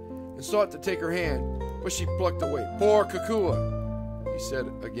side and sought to take her hand, but she plucked away. Poor Kukua, he said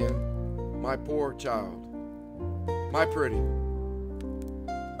again, my poor child, my pretty.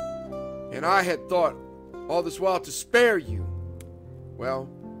 And I had thought all this while to spare you. Well,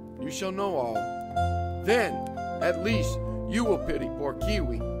 you shall know all. Then, at least, you will pity poor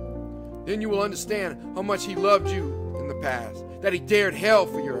Kiwi. Then you will understand how much he loved you in the past, that he dared hell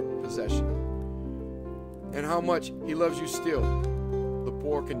for your possession, and how much he loves you still, the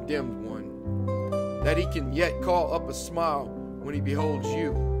poor condemned one, that he can yet call up a smile when he beholds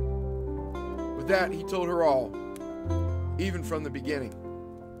you. With that, he told her all, even from the beginning.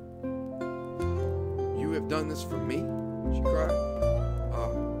 You have done this for me? She cried.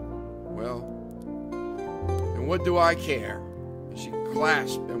 Well, and what do I care? And she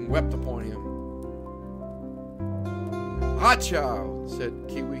clasped and wept upon him. Ah, child, said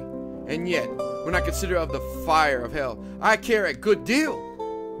Kiwi, and yet, when I consider of the fire of hell, I care a good deal.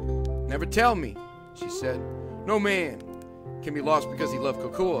 Never tell me, she said. No man can be lost because he loved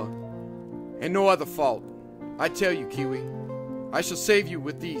Kukua, and no other fault. I tell you, Kiwi, I shall save you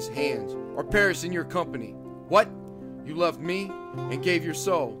with these hands, or perish in your company. What? You loved me and gave your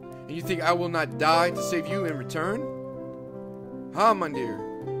soul, and you think I will not die to save you in return? Ha, my dear,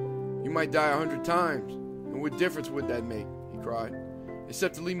 you might die 100 times, and what difference would that make? He cried,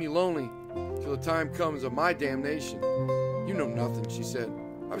 except to leave me lonely till the time comes of my damnation. You know nothing, she said.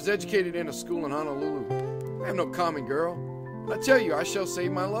 I was educated in a school in Honolulu. I am no common girl, but I tell you, I shall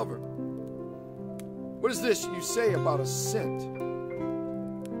save my lover. What is this you say about a cent?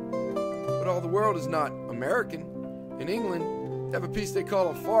 But all the world is not American. In England, they have a piece they call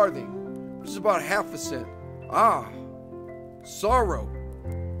a farthing, which is about half a cent. Ah, sorrow,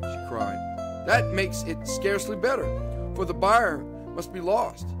 she cried. That makes it scarcely better, for the buyer must be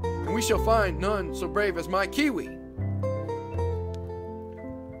lost, and we shall find none so brave as my Kiwi.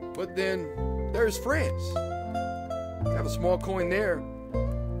 But then there is France. They have a small coin there,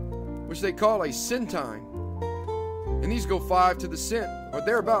 which they call a centime, and these go 5 to the cent, or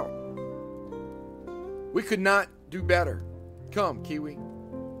thereabout. We could not do better. Come, Kiwi,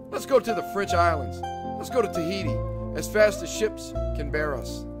 let's go to the French islands. Let's go to Tahiti as fast as ships can bear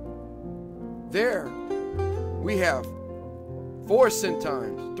us. There we have 4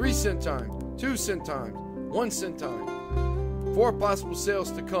 centimes, 3 centimes, 2 centimes, 1 centime, 4 possible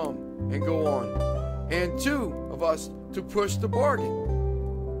sails to come and go on, and 2 of us to push the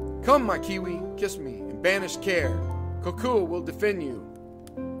bargain. Come, my Kiwi, kiss me and banish care. Kukua will defend you.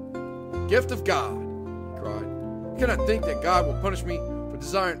 Gift of God, he cried. You cannot think that God will punish me for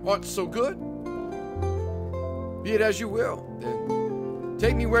desiring aught so good? Be it as you will, then.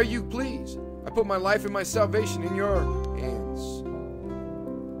 Take me where you please. I put my life and my salvation in your hands.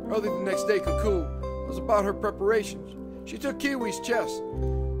 Early the next day, Kukua was about her preparations. She took Kiwi's chest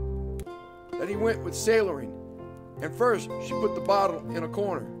that he went with sailoring, and first she put the bottle in a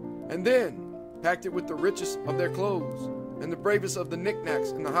corner, and then packed it with the richest of their clothes and the bravest of the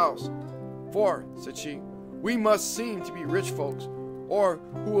knickknacks in the house. For, said she, we must seem to be rich folks, or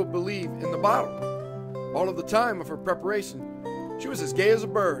who will believe in the bottle? All of the time of her preparation, she was as gay as a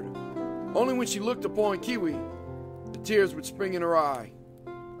bird. Only when she looked upon Kiwi, the tears would spring in her eye.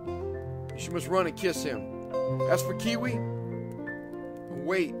 She must run and kiss him. As for Kiwi, a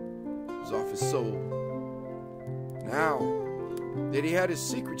weight was off his soul. Now that he had his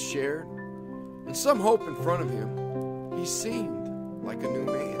secret shared and some hope in front of him, he seemed like a new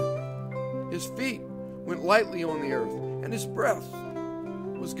man. His feet went lightly on the earth, and his breath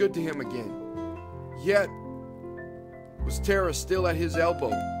was good to him again. Yet was terror still at his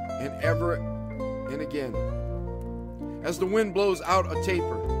elbow, and ever and again. As the wind blows out a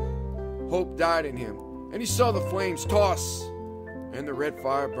taper, hope died in him, and he saw the flames toss and the red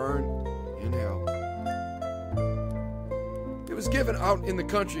fire burn in hell. It was given out in the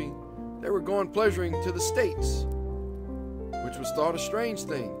country they were going pleasuring to the States, which was thought a strange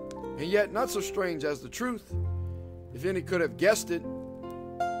thing, and yet not so strange as the truth, if any could have guessed it.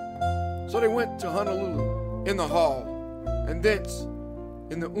 So they went to Honolulu in the hall, and thence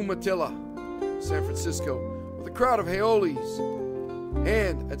in the Umatilla, San Francisco, with a crowd of Haoles,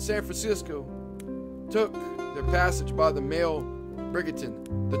 and at San Francisco took their passage by the male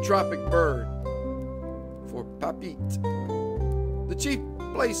brigantine, the Tropic Bird, for Papit, the chief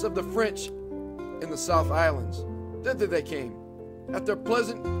place of the French in the South Islands. Thither they came, after a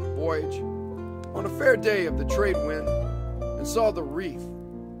pleasant voyage, on a fair day of the trade wind, and saw the reef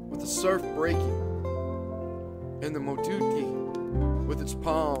with the surf breaking, and the Motuti with its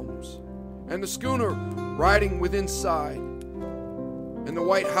palms, and the schooner riding within side, and the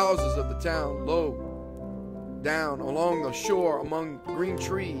white houses of the town low down along the shore among green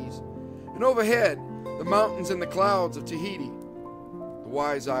trees, and overhead the mountains and the clouds of Tahiti, the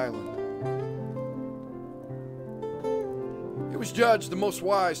wise island. It was judged the most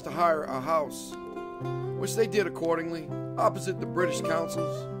wise to hire a house, which they did accordingly, opposite the British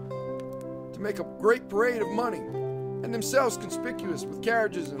consuls, to make a great parade of money, and themselves conspicuous with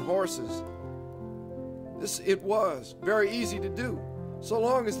carriages and horses. This it was very easy to do, so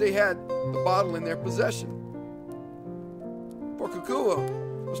long as they had the bottle in their possession. For Kukua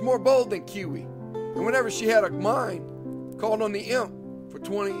was more bold than Kiwi, and whenever she had a mind, called on the imp for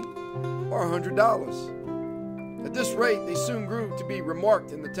 $20 or $100. At this rate, they soon grew to be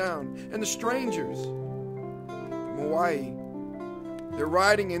remarked in the town, and the strangers from Hawaii, their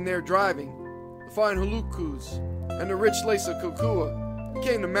riding and their driving, the fine hulukus, and the rich lace of Kukua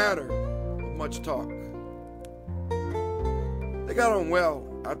became the matter of much talk. They got on well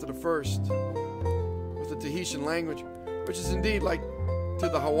after the first with the Tahitian language, which is indeed like to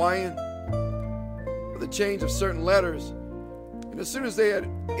the Hawaiian, with a change of certain letters, and as soon as they had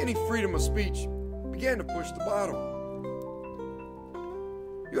any freedom of speech, began to push the bottle.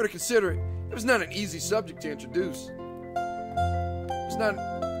 You ought to consider it was not an easy subject to introduce. It was not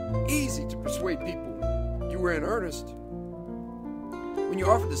easy to persuade people you were in earnest when you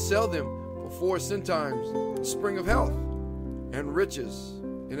offered to sell them for 4 centimes the spring of health and riches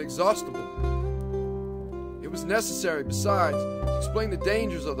inexhaustible. It was necessary, besides, to explain the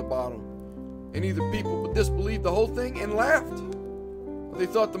dangers of the bottle, and either people would disbelieve the whole thing and laughed, or they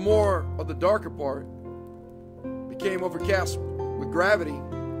thought the more of the darker part became overcast with gravity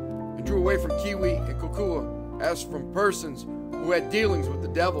and drew away from Kiwi and Kukua as from persons who had dealings with the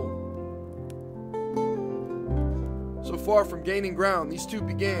devil. So far from gaining ground, these two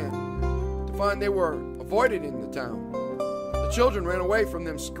began to find they were avoided in the town. The children ran away from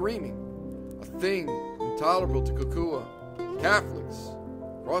them screaming, a thing intolerable to Kukua. Catholics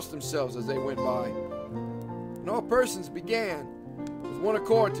crossed themselves as they went by, and all persons began with one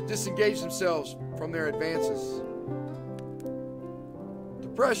accord to disengage themselves from their advances.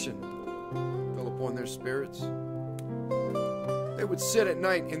 Depression fell upon their spirits. They would sit at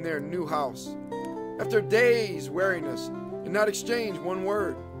night in their new house after a day's weariness and not exchange one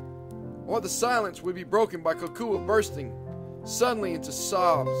word, or the silence would be broken by Kukua bursting suddenly into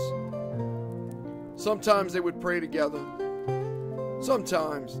sobs. Sometimes they would pray together.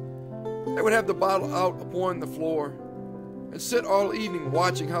 Sometimes they would have the bottle out upon the floor and sit all evening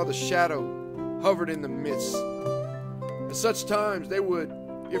watching how the shadow hovered in the midst. At such times they would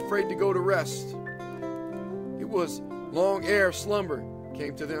be afraid to go to rest. It was long ere slumber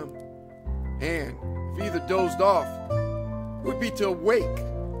came to them, and if either dozed off, it would be to awake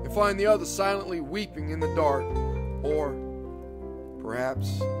and find the other silently weeping in the dark, or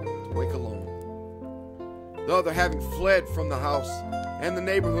perhaps to wake alone, the other having fled from the house and the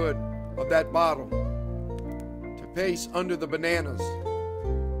neighborhood of that bottle to pace under the bananas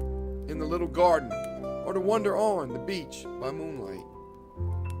in the little garden, or to wander on the beach by moonlight.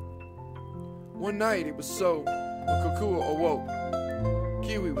 One night it was so when Kukua awoke.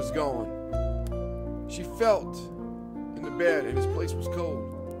 Kiwi was gone. She felt in the bed and his place was cold.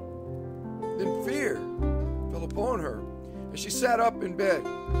 Then fear fell upon her, and she sat up in bed.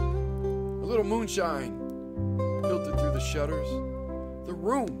 A little moonshine filtered through the shutters. The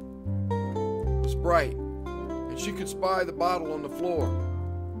room was bright, and she could spy the bottle on the floor.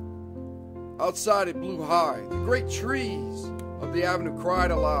 Outside it blew high. The great trees of the avenue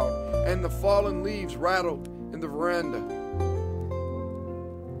cried aloud, and the fallen leaves rattled in the veranda.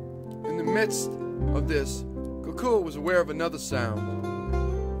 In the midst of this, Kukua was aware of another sound.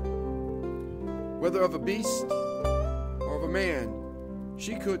 Whether of a beast or of a man,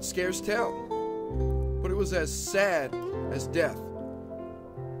 she could scarce tell, but it was as sad as death,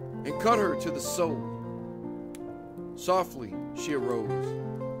 and cut her to the soul. Softly she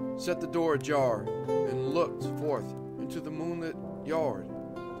arose, set the door ajar, and looked forth into the moonlit yard.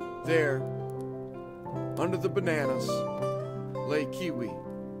 There, under the bananas, lay Kiwi,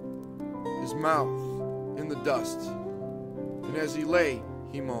 his mouth in the dust, and as he lay,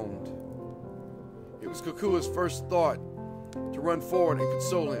 he moaned. It was Kukua's first thought to run forward and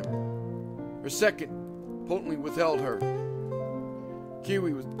console him. Her second potently withheld her.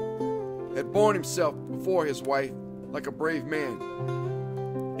 Kiwi had borne himself before his wife like a brave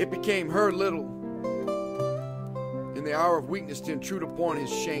man. It became her little in the hour of weakness to intrude upon his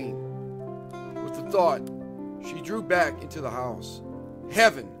shame. With the thought, she drew back into the house.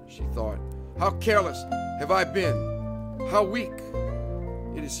 Heaven, she thought, how careless have I been, how weak.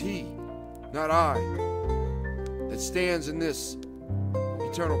 It is he, not I, that stands in this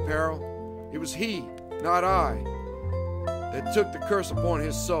eternal peril. It was he, not I, that took the curse upon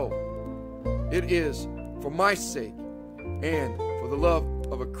his soul. It is for my sake and for the love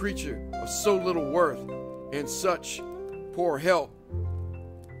of a creature of so little worth and such poor help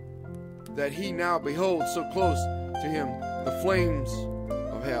that he now beholds so close to him the flames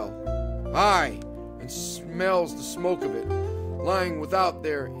of hell. Aye, and smells the smoke of it, lying without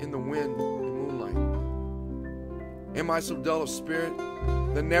there in the wind and moonlight. Am I so dull of spirit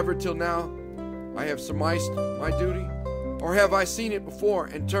that never till now I have surmised my duty? Or have I seen it before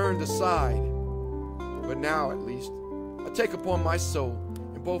and turned aside? But now, at least, I take upon my soul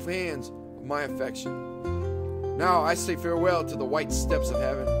in both hands of my affection. Now I say farewell to the white steps of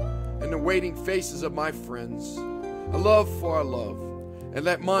heaven and the waiting faces of my friends. A love for a love, and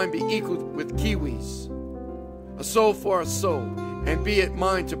let mine be equal with Kiwi's. A soul for a soul, and be it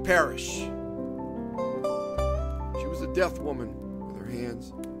mine to perish. She was a death woman with her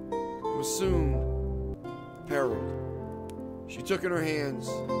hands, and was soon perilled. She took in her hands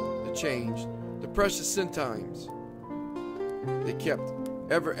the change, the precious centimes they kept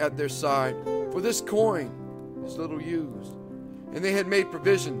ever at their side, for this coin is little used, and they had made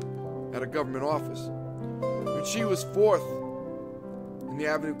provision at a government office. When she was forth in the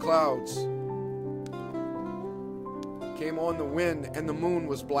avenue, clouds came on the wind, and the moon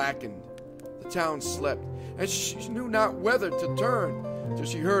was blackened. The town slept, and she knew not whether to turn till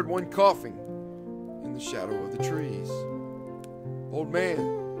she heard one coughing in the shadow of the trees. Old man,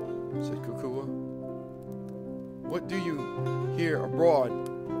 said Kukua, what do you here abroad in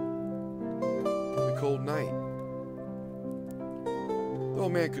the cold night? The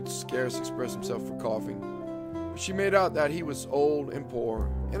old man could scarce express himself for coughing, but she made out that he was old and poor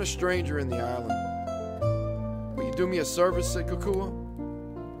and a stranger in the island. Will you do me a service, said Kukua,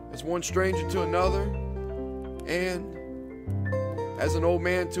 as one stranger to another, and as an old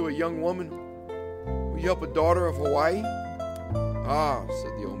man to a young woman? Will you help a daughter of Hawaii? Ah,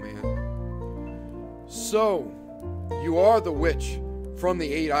 said the old man. So, you are the witch from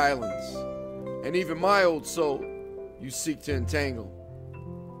the 8 islands, and even my old soul you seek to entangle.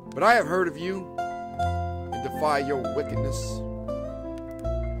 But I have heard of you, and defy your wickedness.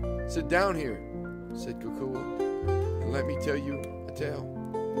 Sit down here, said Kukua, and let me tell you a tale.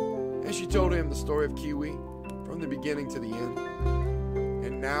 And she told him the story of Kiwi from the beginning to the end.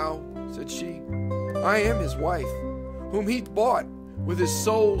 And now, said she, I am his wife, whom he bought with his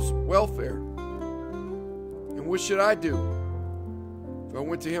soul's welfare. And what should I do? If I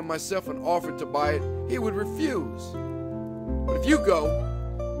went to him myself and offered to buy it, he would refuse. But if you go,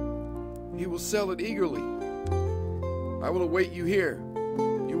 he will sell it eagerly. I will await you here.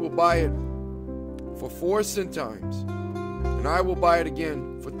 You will buy it for 4 centimes, and I will buy it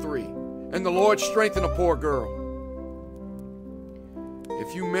again for 3. And the Lord strengthen a poor girl.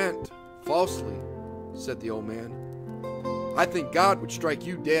 If you meant falsely, said the old man, I think God would strike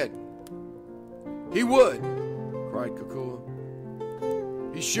you dead. He would, cried Kukua.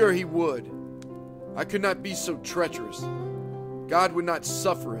 Be sure he would. I could not be so treacherous. God would not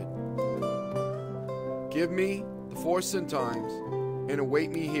suffer it. Give me the 4 centimes and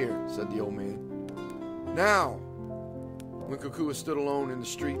await me here, said the old man. Now, when Kukua stood alone in the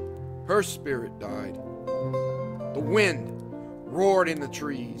street, her spirit died. The wind roared in the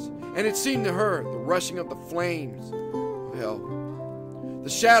trees, and it seemed to her the rushing of the flames of hell. The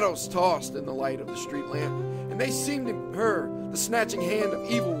shadows tossed in the light of the street lamp, and they seemed to her the snatching hand of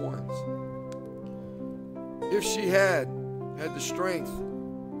evil ones. If she had the strength,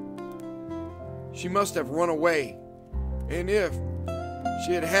 she must have run away, and if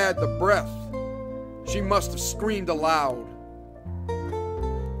she had had the breath, she must have screamed aloud.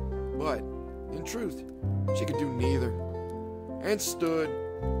 But, in truth, she could do neither, and stood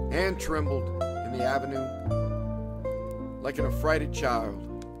and trembled in the avenue like an affrighted child.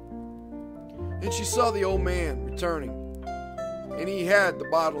 And she saw the old man returning, and he had the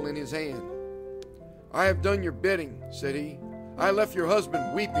bottle in his hand. I have done your bidding, said he. I left your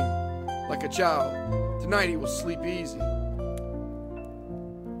husband weeping like a child. Tonight he will sleep easy.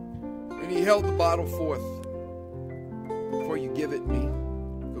 And he held the bottle forth. Before you give it me,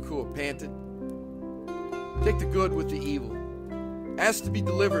 Kukua panted. Take the good with the evil. Ask to be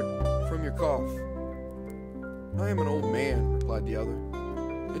delivered from your cough. I am an old man, replied the other,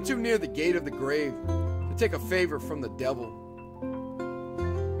 and too near the gate of the grave to take a favor from the devil.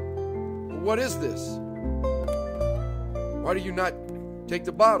 But what is this? Why do you not take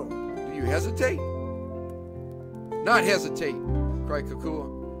the bottle? Do you hesitate? Not hesitate, cried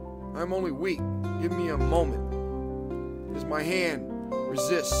Kukua. I am only weak. Give me a moment. As my hand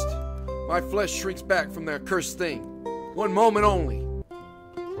resists, my flesh shrinks back from the accursed thing. 1 moment only.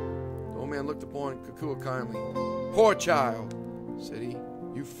 The old man looked upon Kukua kindly. Poor child, said he,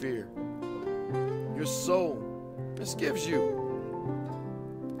 you fear. Your soul misgives you.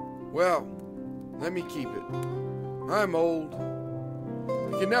 Well, let me keep it. I'm old.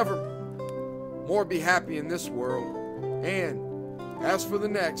 I can never more be happy in this world. And as for the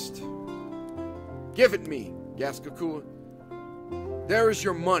next, give it me, gasped Kukua. There is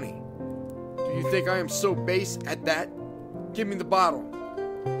your money. Do you think I am so base at that? Give me the bottle.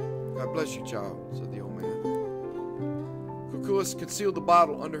 God bless you, child, said the old man. Kukua concealed the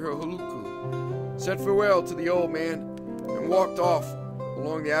bottle under her huluku, said farewell to the old man, and walked off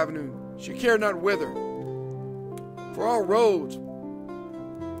along the avenue. She cared not whither, for all roads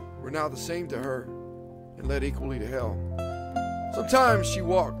were now the same to her and led equally to hell. Sometimes she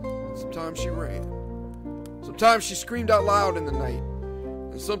walked, sometimes she ran. Sometimes she screamed out loud in the night,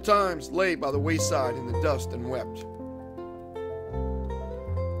 and sometimes lay by the wayside in the dust and wept.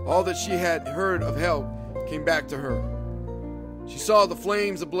 All that she had heard of hell came back to her. She saw the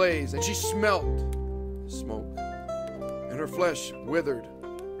flames ablaze, and she smelt the smoke, and her flesh withered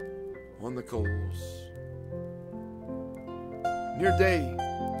on the coals. Near day,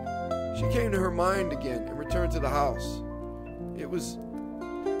 she came to her mind again and returned to the house. It was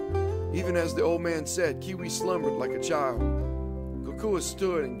even as the old man said. Kiwi slumbered like a child. Kukua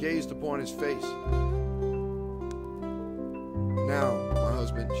stood and gazed upon his face. Now, my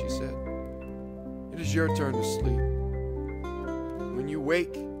husband, she said, it is your turn to sleep. When you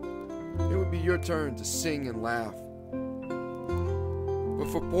wake, it would be your turn to sing and laugh. But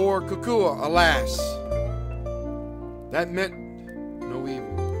for poor Kukua, alas, that meant no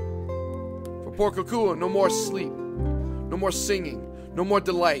evil. For poor Kukua, no more sleep, no more singing, no more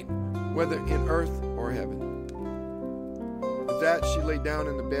delight, whether in earth or heaven. With that, she lay down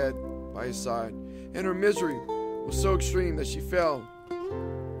in the bed by his side, and her misery was so extreme that she fell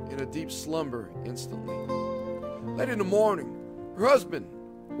in a deep slumber instantly. Late in the morning, her husband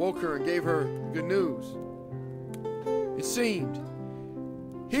woke her and gave her good news. It seemed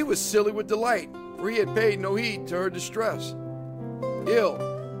he was silly with delight, for he had paid no heed to her distress. Ill,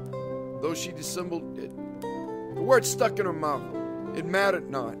 though she dissembled it, the words stuck in her mouth. It mattered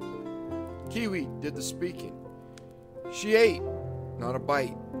not. Kiwi did the speaking. She ate, not a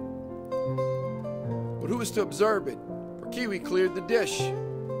bite. But who was to observe it? For Kiwi cleared the dish.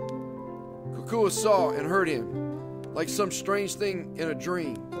 Kukua saw and heard him, like some strange thing in a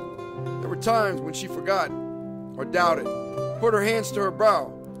dream. There were times when she forgot or doubted, put her hands to her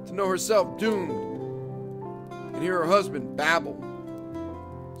brow to know herself doomed, and hear her husband babble.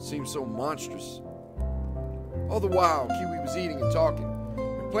 It seemed so monstrous. All the while, Kiwi was eating and talking,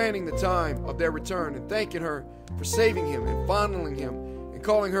 and planning the time of their return, and thanking her for saving him and fondling him, and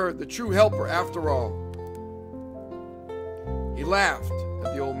calling her the true helper after all. He laughed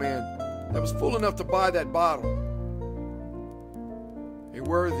at the old man that was fool enough to buy that bottle. A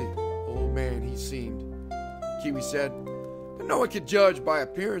worthy old man he seemed, Kiwi said, but no one could judge by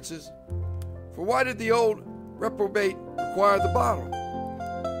appearances. For why did the old reprobate require the bottle?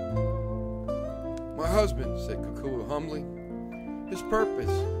 My husband, said Kukua humbly, his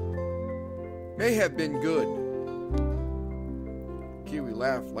purpose may have been good. Kiwi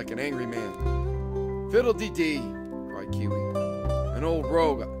laughed like an angry man. Fiddle-dee-dee, cried Kiwi. An old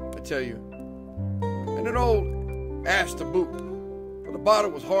rogue, I tell you. And an old ass to boot. For the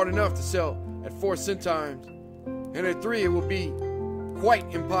bottle was hard enough to sell at 4 centimes, and at 3 it will be quite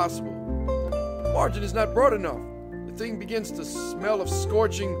impossible. The margin is not broad enough. The thing begins to smell of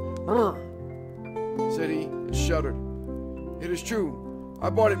scorching brr, said he, and shuddered. It is true, I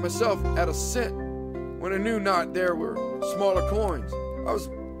bought it myself at a cent, when I knew not there were smaller coins. I was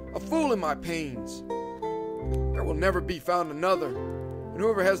a fool in my pains. There will never be found another, and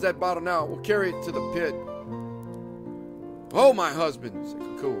whoever has that bottle now will carry it to the pit. Oh, my husband, said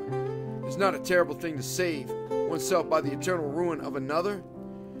Kukua, it's not a terrible thing to save oneself by the eternal ruin of another.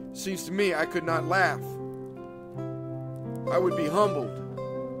 It seems to me I could not laugh. I would be humbled.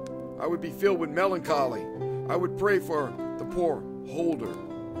 I would be filled with melancholy. I would pray for the poor holder.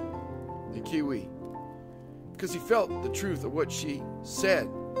 And Kiwi, because he felt the truth of what she said,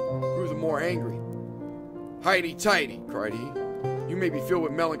 grew the more angry. Highty-tighty, cried he. You may be filled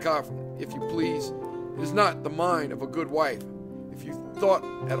with melancholy if you please, It is not the mind of a good wife. If you thought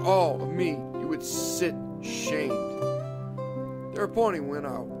at all of me, you would sit shamed. Thereupon he went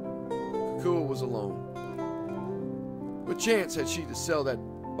out. Kokua was alone. What chance had she to sell that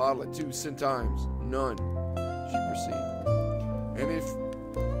bottle at 2 centimes? None, she perceived. And if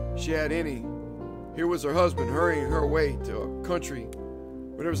she had any, here was her husband hurrying her away to a country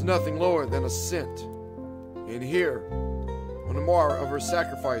where there was nothing lower than a cent. And here, on the morrow of her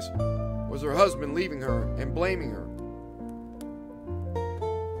sacrifice, was her husband leaving her and blaming her.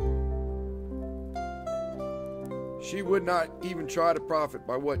 She would not even try to profit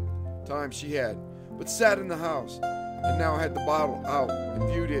by what time she had, but sat in the house, and now had the bottle out and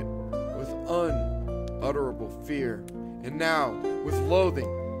viewed it with unutterable fear, and now, with loathing,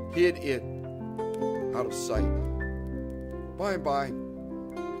 hid it out of sight. By and by,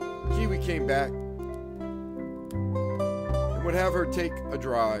 Kiwi came back and would have her take a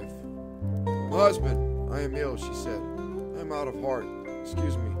drive. "Husband, I am ill," she said. "I am out of heart.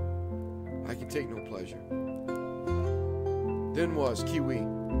 Excuse me. I can take no pleasure." Then was Kiwi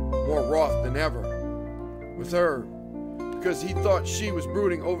more wroth than ever with her, because he thought she was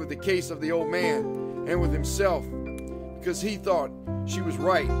brooding over the case of the old man, and with himself, because he thought she was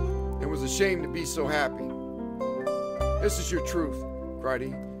right and was ashamed to be so happy. "This is your truth," cried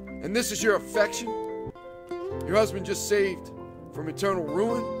he, "and this is your affection? Your husband just saved from eternal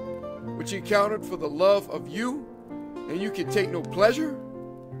ruin, which he counted for the love of you, and you can take no pleasure?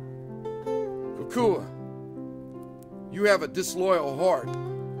 Kokua, you have a disloyal heart."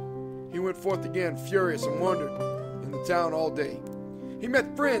 He went forth again, furious, and wandered in the town all day. He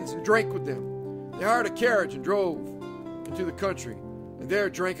met friends and drank with them. They hired a carriage and drove into the country, and there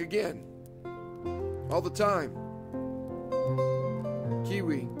drank again. All the time,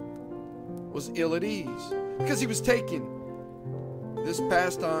 Kiwi was ill at ease, because he was taking this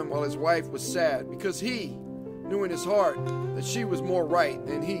pastime while his wife was sad, because he knew in his heart that she was more right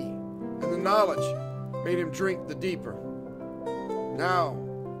than he, and the knowledge made him drink the deeper. Now,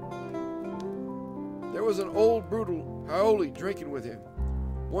 there was an old brutal HAWAIIAN drinking with him,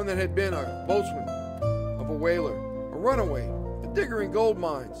 one that had been a boatswain of a whaler, a runaway, a digger in gold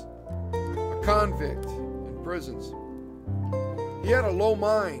mines, a convict in prisons. He had a low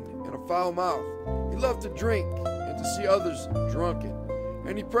mind and a foul mouth. He loved to drink and to see others drunken,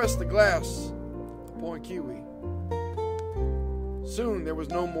 and he pressed the glass upon Kiwi. Soon there was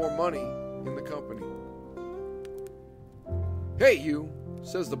no more money in the company. "Hey, you,"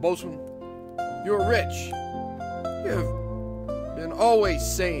 says the boatswain, "you're rich. You have been always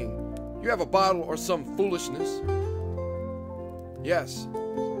saying you have a bottle or some foolishness." "Yes,"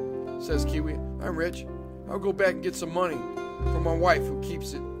 says Kiwi, "I'm rich. I'll go back and get some money from my wife who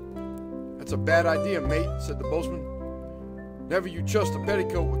keeps it." "That's a bad idea, mate," said the boatswain. "Never you trust a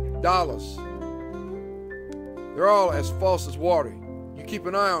petticoat with dollars. They're all as false as water. You keep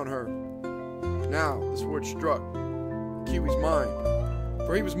an eye on her." Now this word struck Kiwi's mind,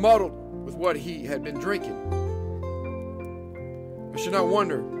 for he was muddled with what he had been drinking. "I should not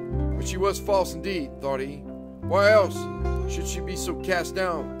wonder, but she was false indeed," thought he. "Why else should she be so cast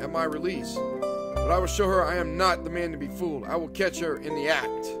down at my release? But I will show her I am not the man to be fooled. I will catch her in the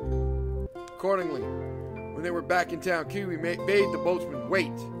act." Accordingly, when they were back in town, Kiwi bade the boatswain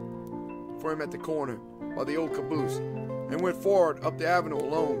wait for him at the corner by the old caboose, and went forward up the avenue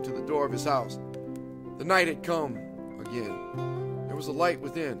alone to the door of his house. The night had come again. There was a light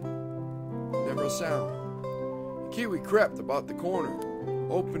within, never a sound. Kiwi crept about the corner,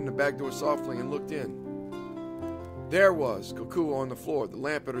 opened the back door softly, and looked in. There was Kokua on the floor, the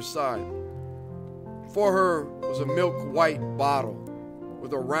lamp at her side. Before her was a milk-white bottle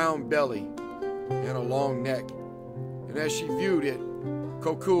with a round belly and a long neck, and as she viewed it,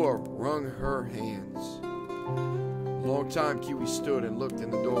 Kokua wrung her hands. A long time Kiwi stood and looked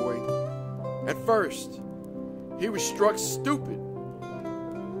in the doorway. At first, he was struck stupid,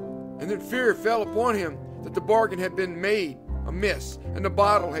 and then fear fell upon him that the bargain had been made amiss, and the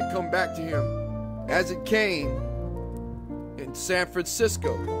bottle had come back to him as it came in San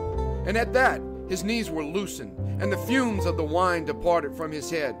Francisco. And at that, his knees were loosened, and the fumes of the wine departed from his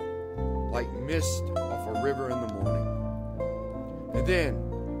head like mist off a river in the morning. And then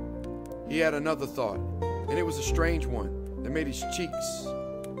he had another thought, and it was a strange one that made his cheeks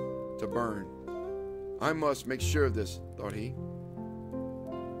to burn. "I must make sure of this," thought he.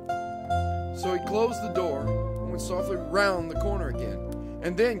 So he closed the door and went softly round the corner again,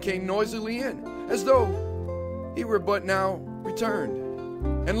 and then came noisily in, as though he were but now returned.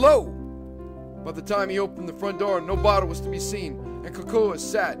 And lo! By the time he opened the front door, no bottle was to be seen, and Kokua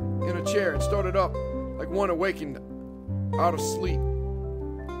sat in a chair and started up like one awakened out of sleep.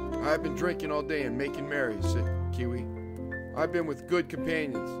 I have been drinking all day and making merry, said Kiwi. I've been with good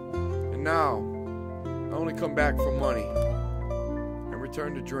companions, and now I only come back for money, and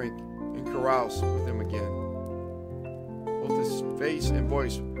return to drink and carouse with him again. Both his face and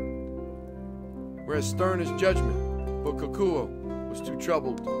voice were as stern as judgment, but Kokua was too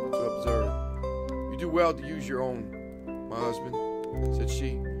troubled to observe. You do well to use your own, my husband, said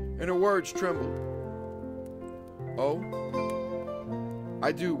she, and her words trembled. Oh?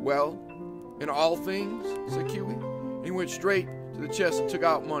 I do well in all things, said Kiwi. And he went straight to the chest and took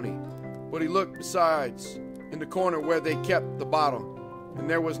out money. But he looked besides in the corner where they kept the bottle, and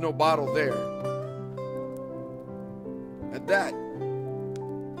there was no bottle there. At that,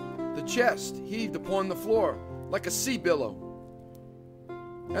 the chest heaved upon the floor like a sea billow,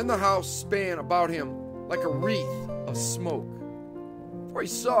 and the house span about him like a wreath of smoke. For he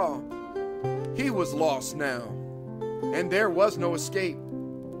saw he was lost now, and there was no escape.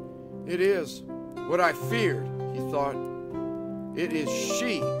 It is what I feared, he thought. It is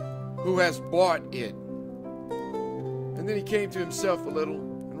she who has bought it. And then he came to himself a little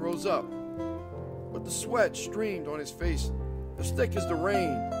and rose up. But the sweat streamed on his face, as thick as the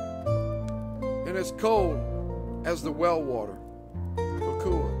rain, and as cold as the well water.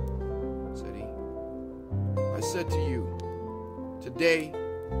 Kokua, said he, I said to you, today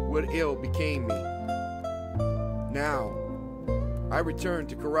what ill became me. Now I return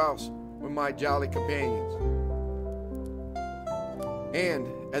to carouse with my jolly companions. And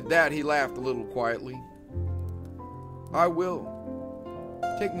at that he laughed a little quietly. I will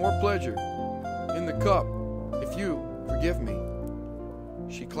take more pleasure in the cup if you forgive me.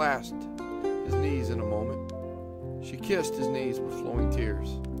 She clasped his knees in a moment. She kissed his knees with flowing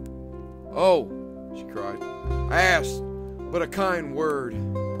tears. Oh, she cried, I asked but a kind word.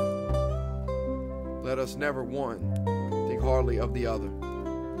 Let us never one think hardly of the other,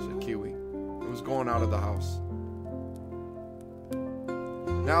 said Kiwi, and was going out of the house.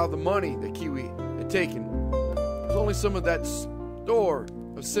 Now the money that Kiwi had taken was only some of that store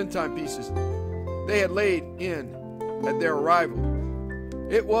of centime pieces they had laid in at their arrival.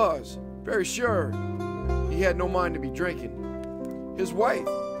 It was very sure he had no mind to be drinking. His wife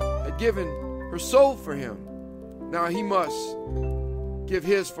had given her soul for him. Now he must give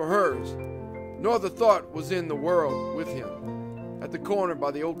his for hers. No other thought was in the world with him. At the corner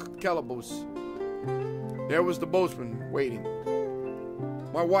by the old calaboose, there was the boatman waiting.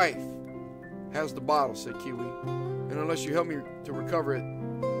 My wife has the bottle, said Kiwi, and unless you help me to recover it,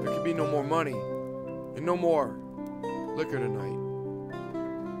 there can be no more money and no more liquor tonight.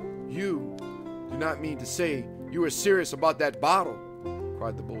 You do not mean to say you are serious about that bottle,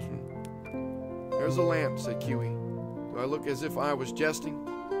 cried the boatman. There's a lamp, said Kiwi. Do I look as if I was jesting?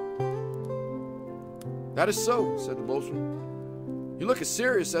 That is so, said the boatman. You look as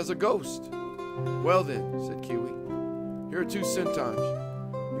serious as a ghost. Well then, said Kiwi, here are 2 centimes.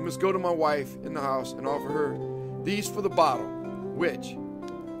 You must go to my wife in the house and offer her these for the bottle, which,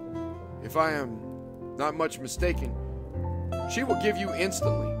 if I am not much mistaken, she will give you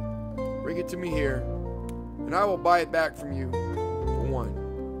instantly. Bring it to me here, and I will buy it back from you for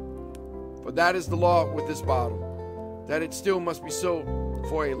 1. For that is the law with this bottle, that it still must be sold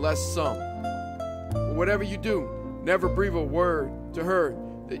for a less sum. But whatever you do, never breathe a word to her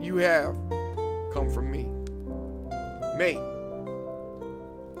that you have come from me. Mate,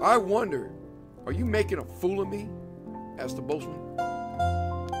 I wonder, are you making a fool of me? Asked the boatman.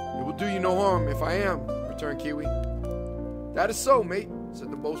 It will do you no harm if I am, returned Kiwi. That is so, mate, said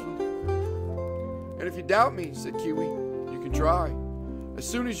the boatman. And if you doubt me, said Kiwi, you can try. As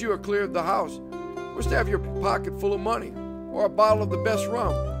soon as you are clear of the house, wish to have your pocket full of money, or a bottle of the best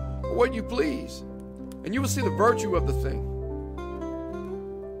rum, or what you please, and you will see the virtue of the thing.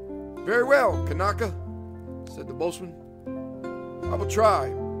 Very well, Kanaka, said the boatman. I will try,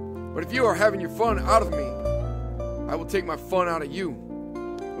 but if you are having your fun out of me, I will take my fun out of you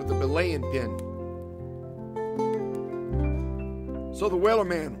with a belaying pin. So the whaler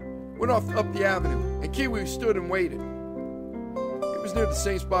man went off up the avenue, and Kiwi stood and waited. It was near the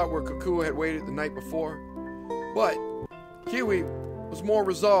same spot where Kokua had waited the night before, but Kiwi was more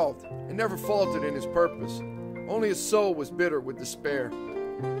resolved and never faltered in his purpose. Only his soul was bitter with despair.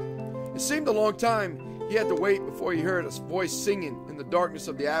 It seemed a long time he had to wait before he heard a voice singing in the darkness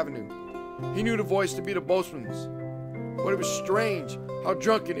of the avenue. He knew the voice to be the boatman's, but it was strange how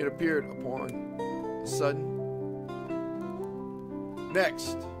drunken it appeared upon a sudden.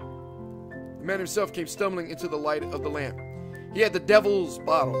 Next, the man himself came stumbling into the light of the lamp. He had the devil's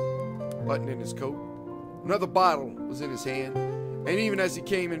bottle buttoned in his coat. Another bottle was in his hand, and even as he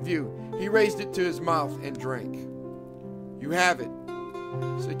came in view, he raised it to his mouth and drank. You have it,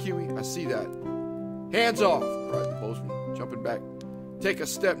 said Kiwi. I see that. Hands off, cried the boatman, jumping back. Take a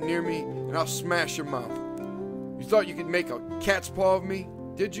step near me, and I'll smash your mouth. You thought you could make a cat's paw of me,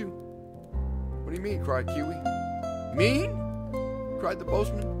 did you? What do you mean, cried Kiwi. Mean? Cried the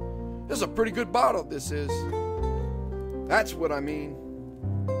boatman. This is a pretty good bottle, this is. That's what I mean.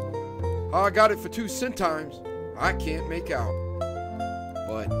 How I got it for 2 centimes, I can't make out.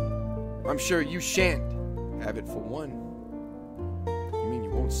 But I'm sure you shan't have it for 1. You mean you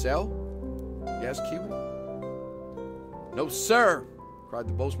won't sell? Asked Kiwi. No, sir, cried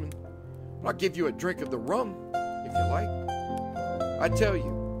the boatman. But I'll give you a drink of the rum, if you like. I tell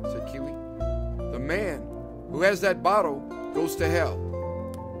you, said Kiwi, the man who has that bottle goes to hell.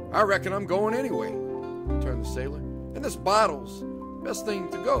 I reckon I'm going anyway, returned the sailor. And this bottle's the best thing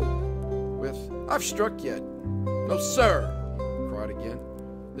to go with. I've struck yet. No, sir, cried again.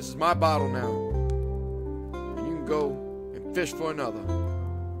 This is my bottle now. And you can go and fish for another.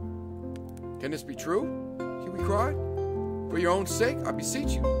 Can this be true? Kiwi cried. For your own sake, I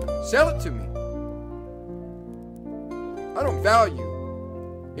beseech you, sell it to me. I don't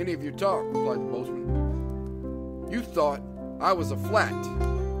value any of your talk, replied the boatman. You thought I was a flat.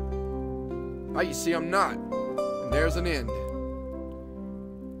 Now you see I'm not, and there's an end.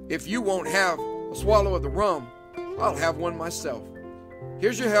 If you won't have a swallow of the rum, I'll have one myself.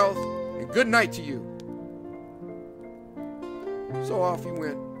 Here's your health, and good night to you. So off he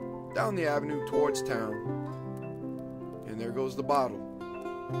went, down the avenue towards town. And there goes the bottle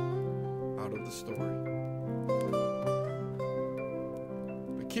out of the story.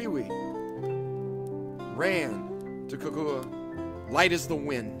 But Kiwi ran to Kukua light as the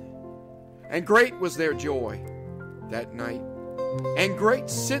wind. And great was their joy that night. And great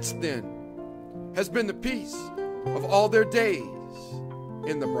since then has been the peace of all their days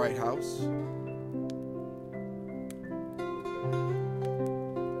in the bright house.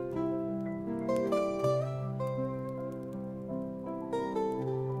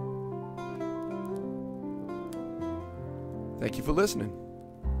 Thank you for listening.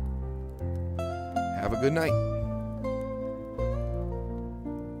 Have a good night.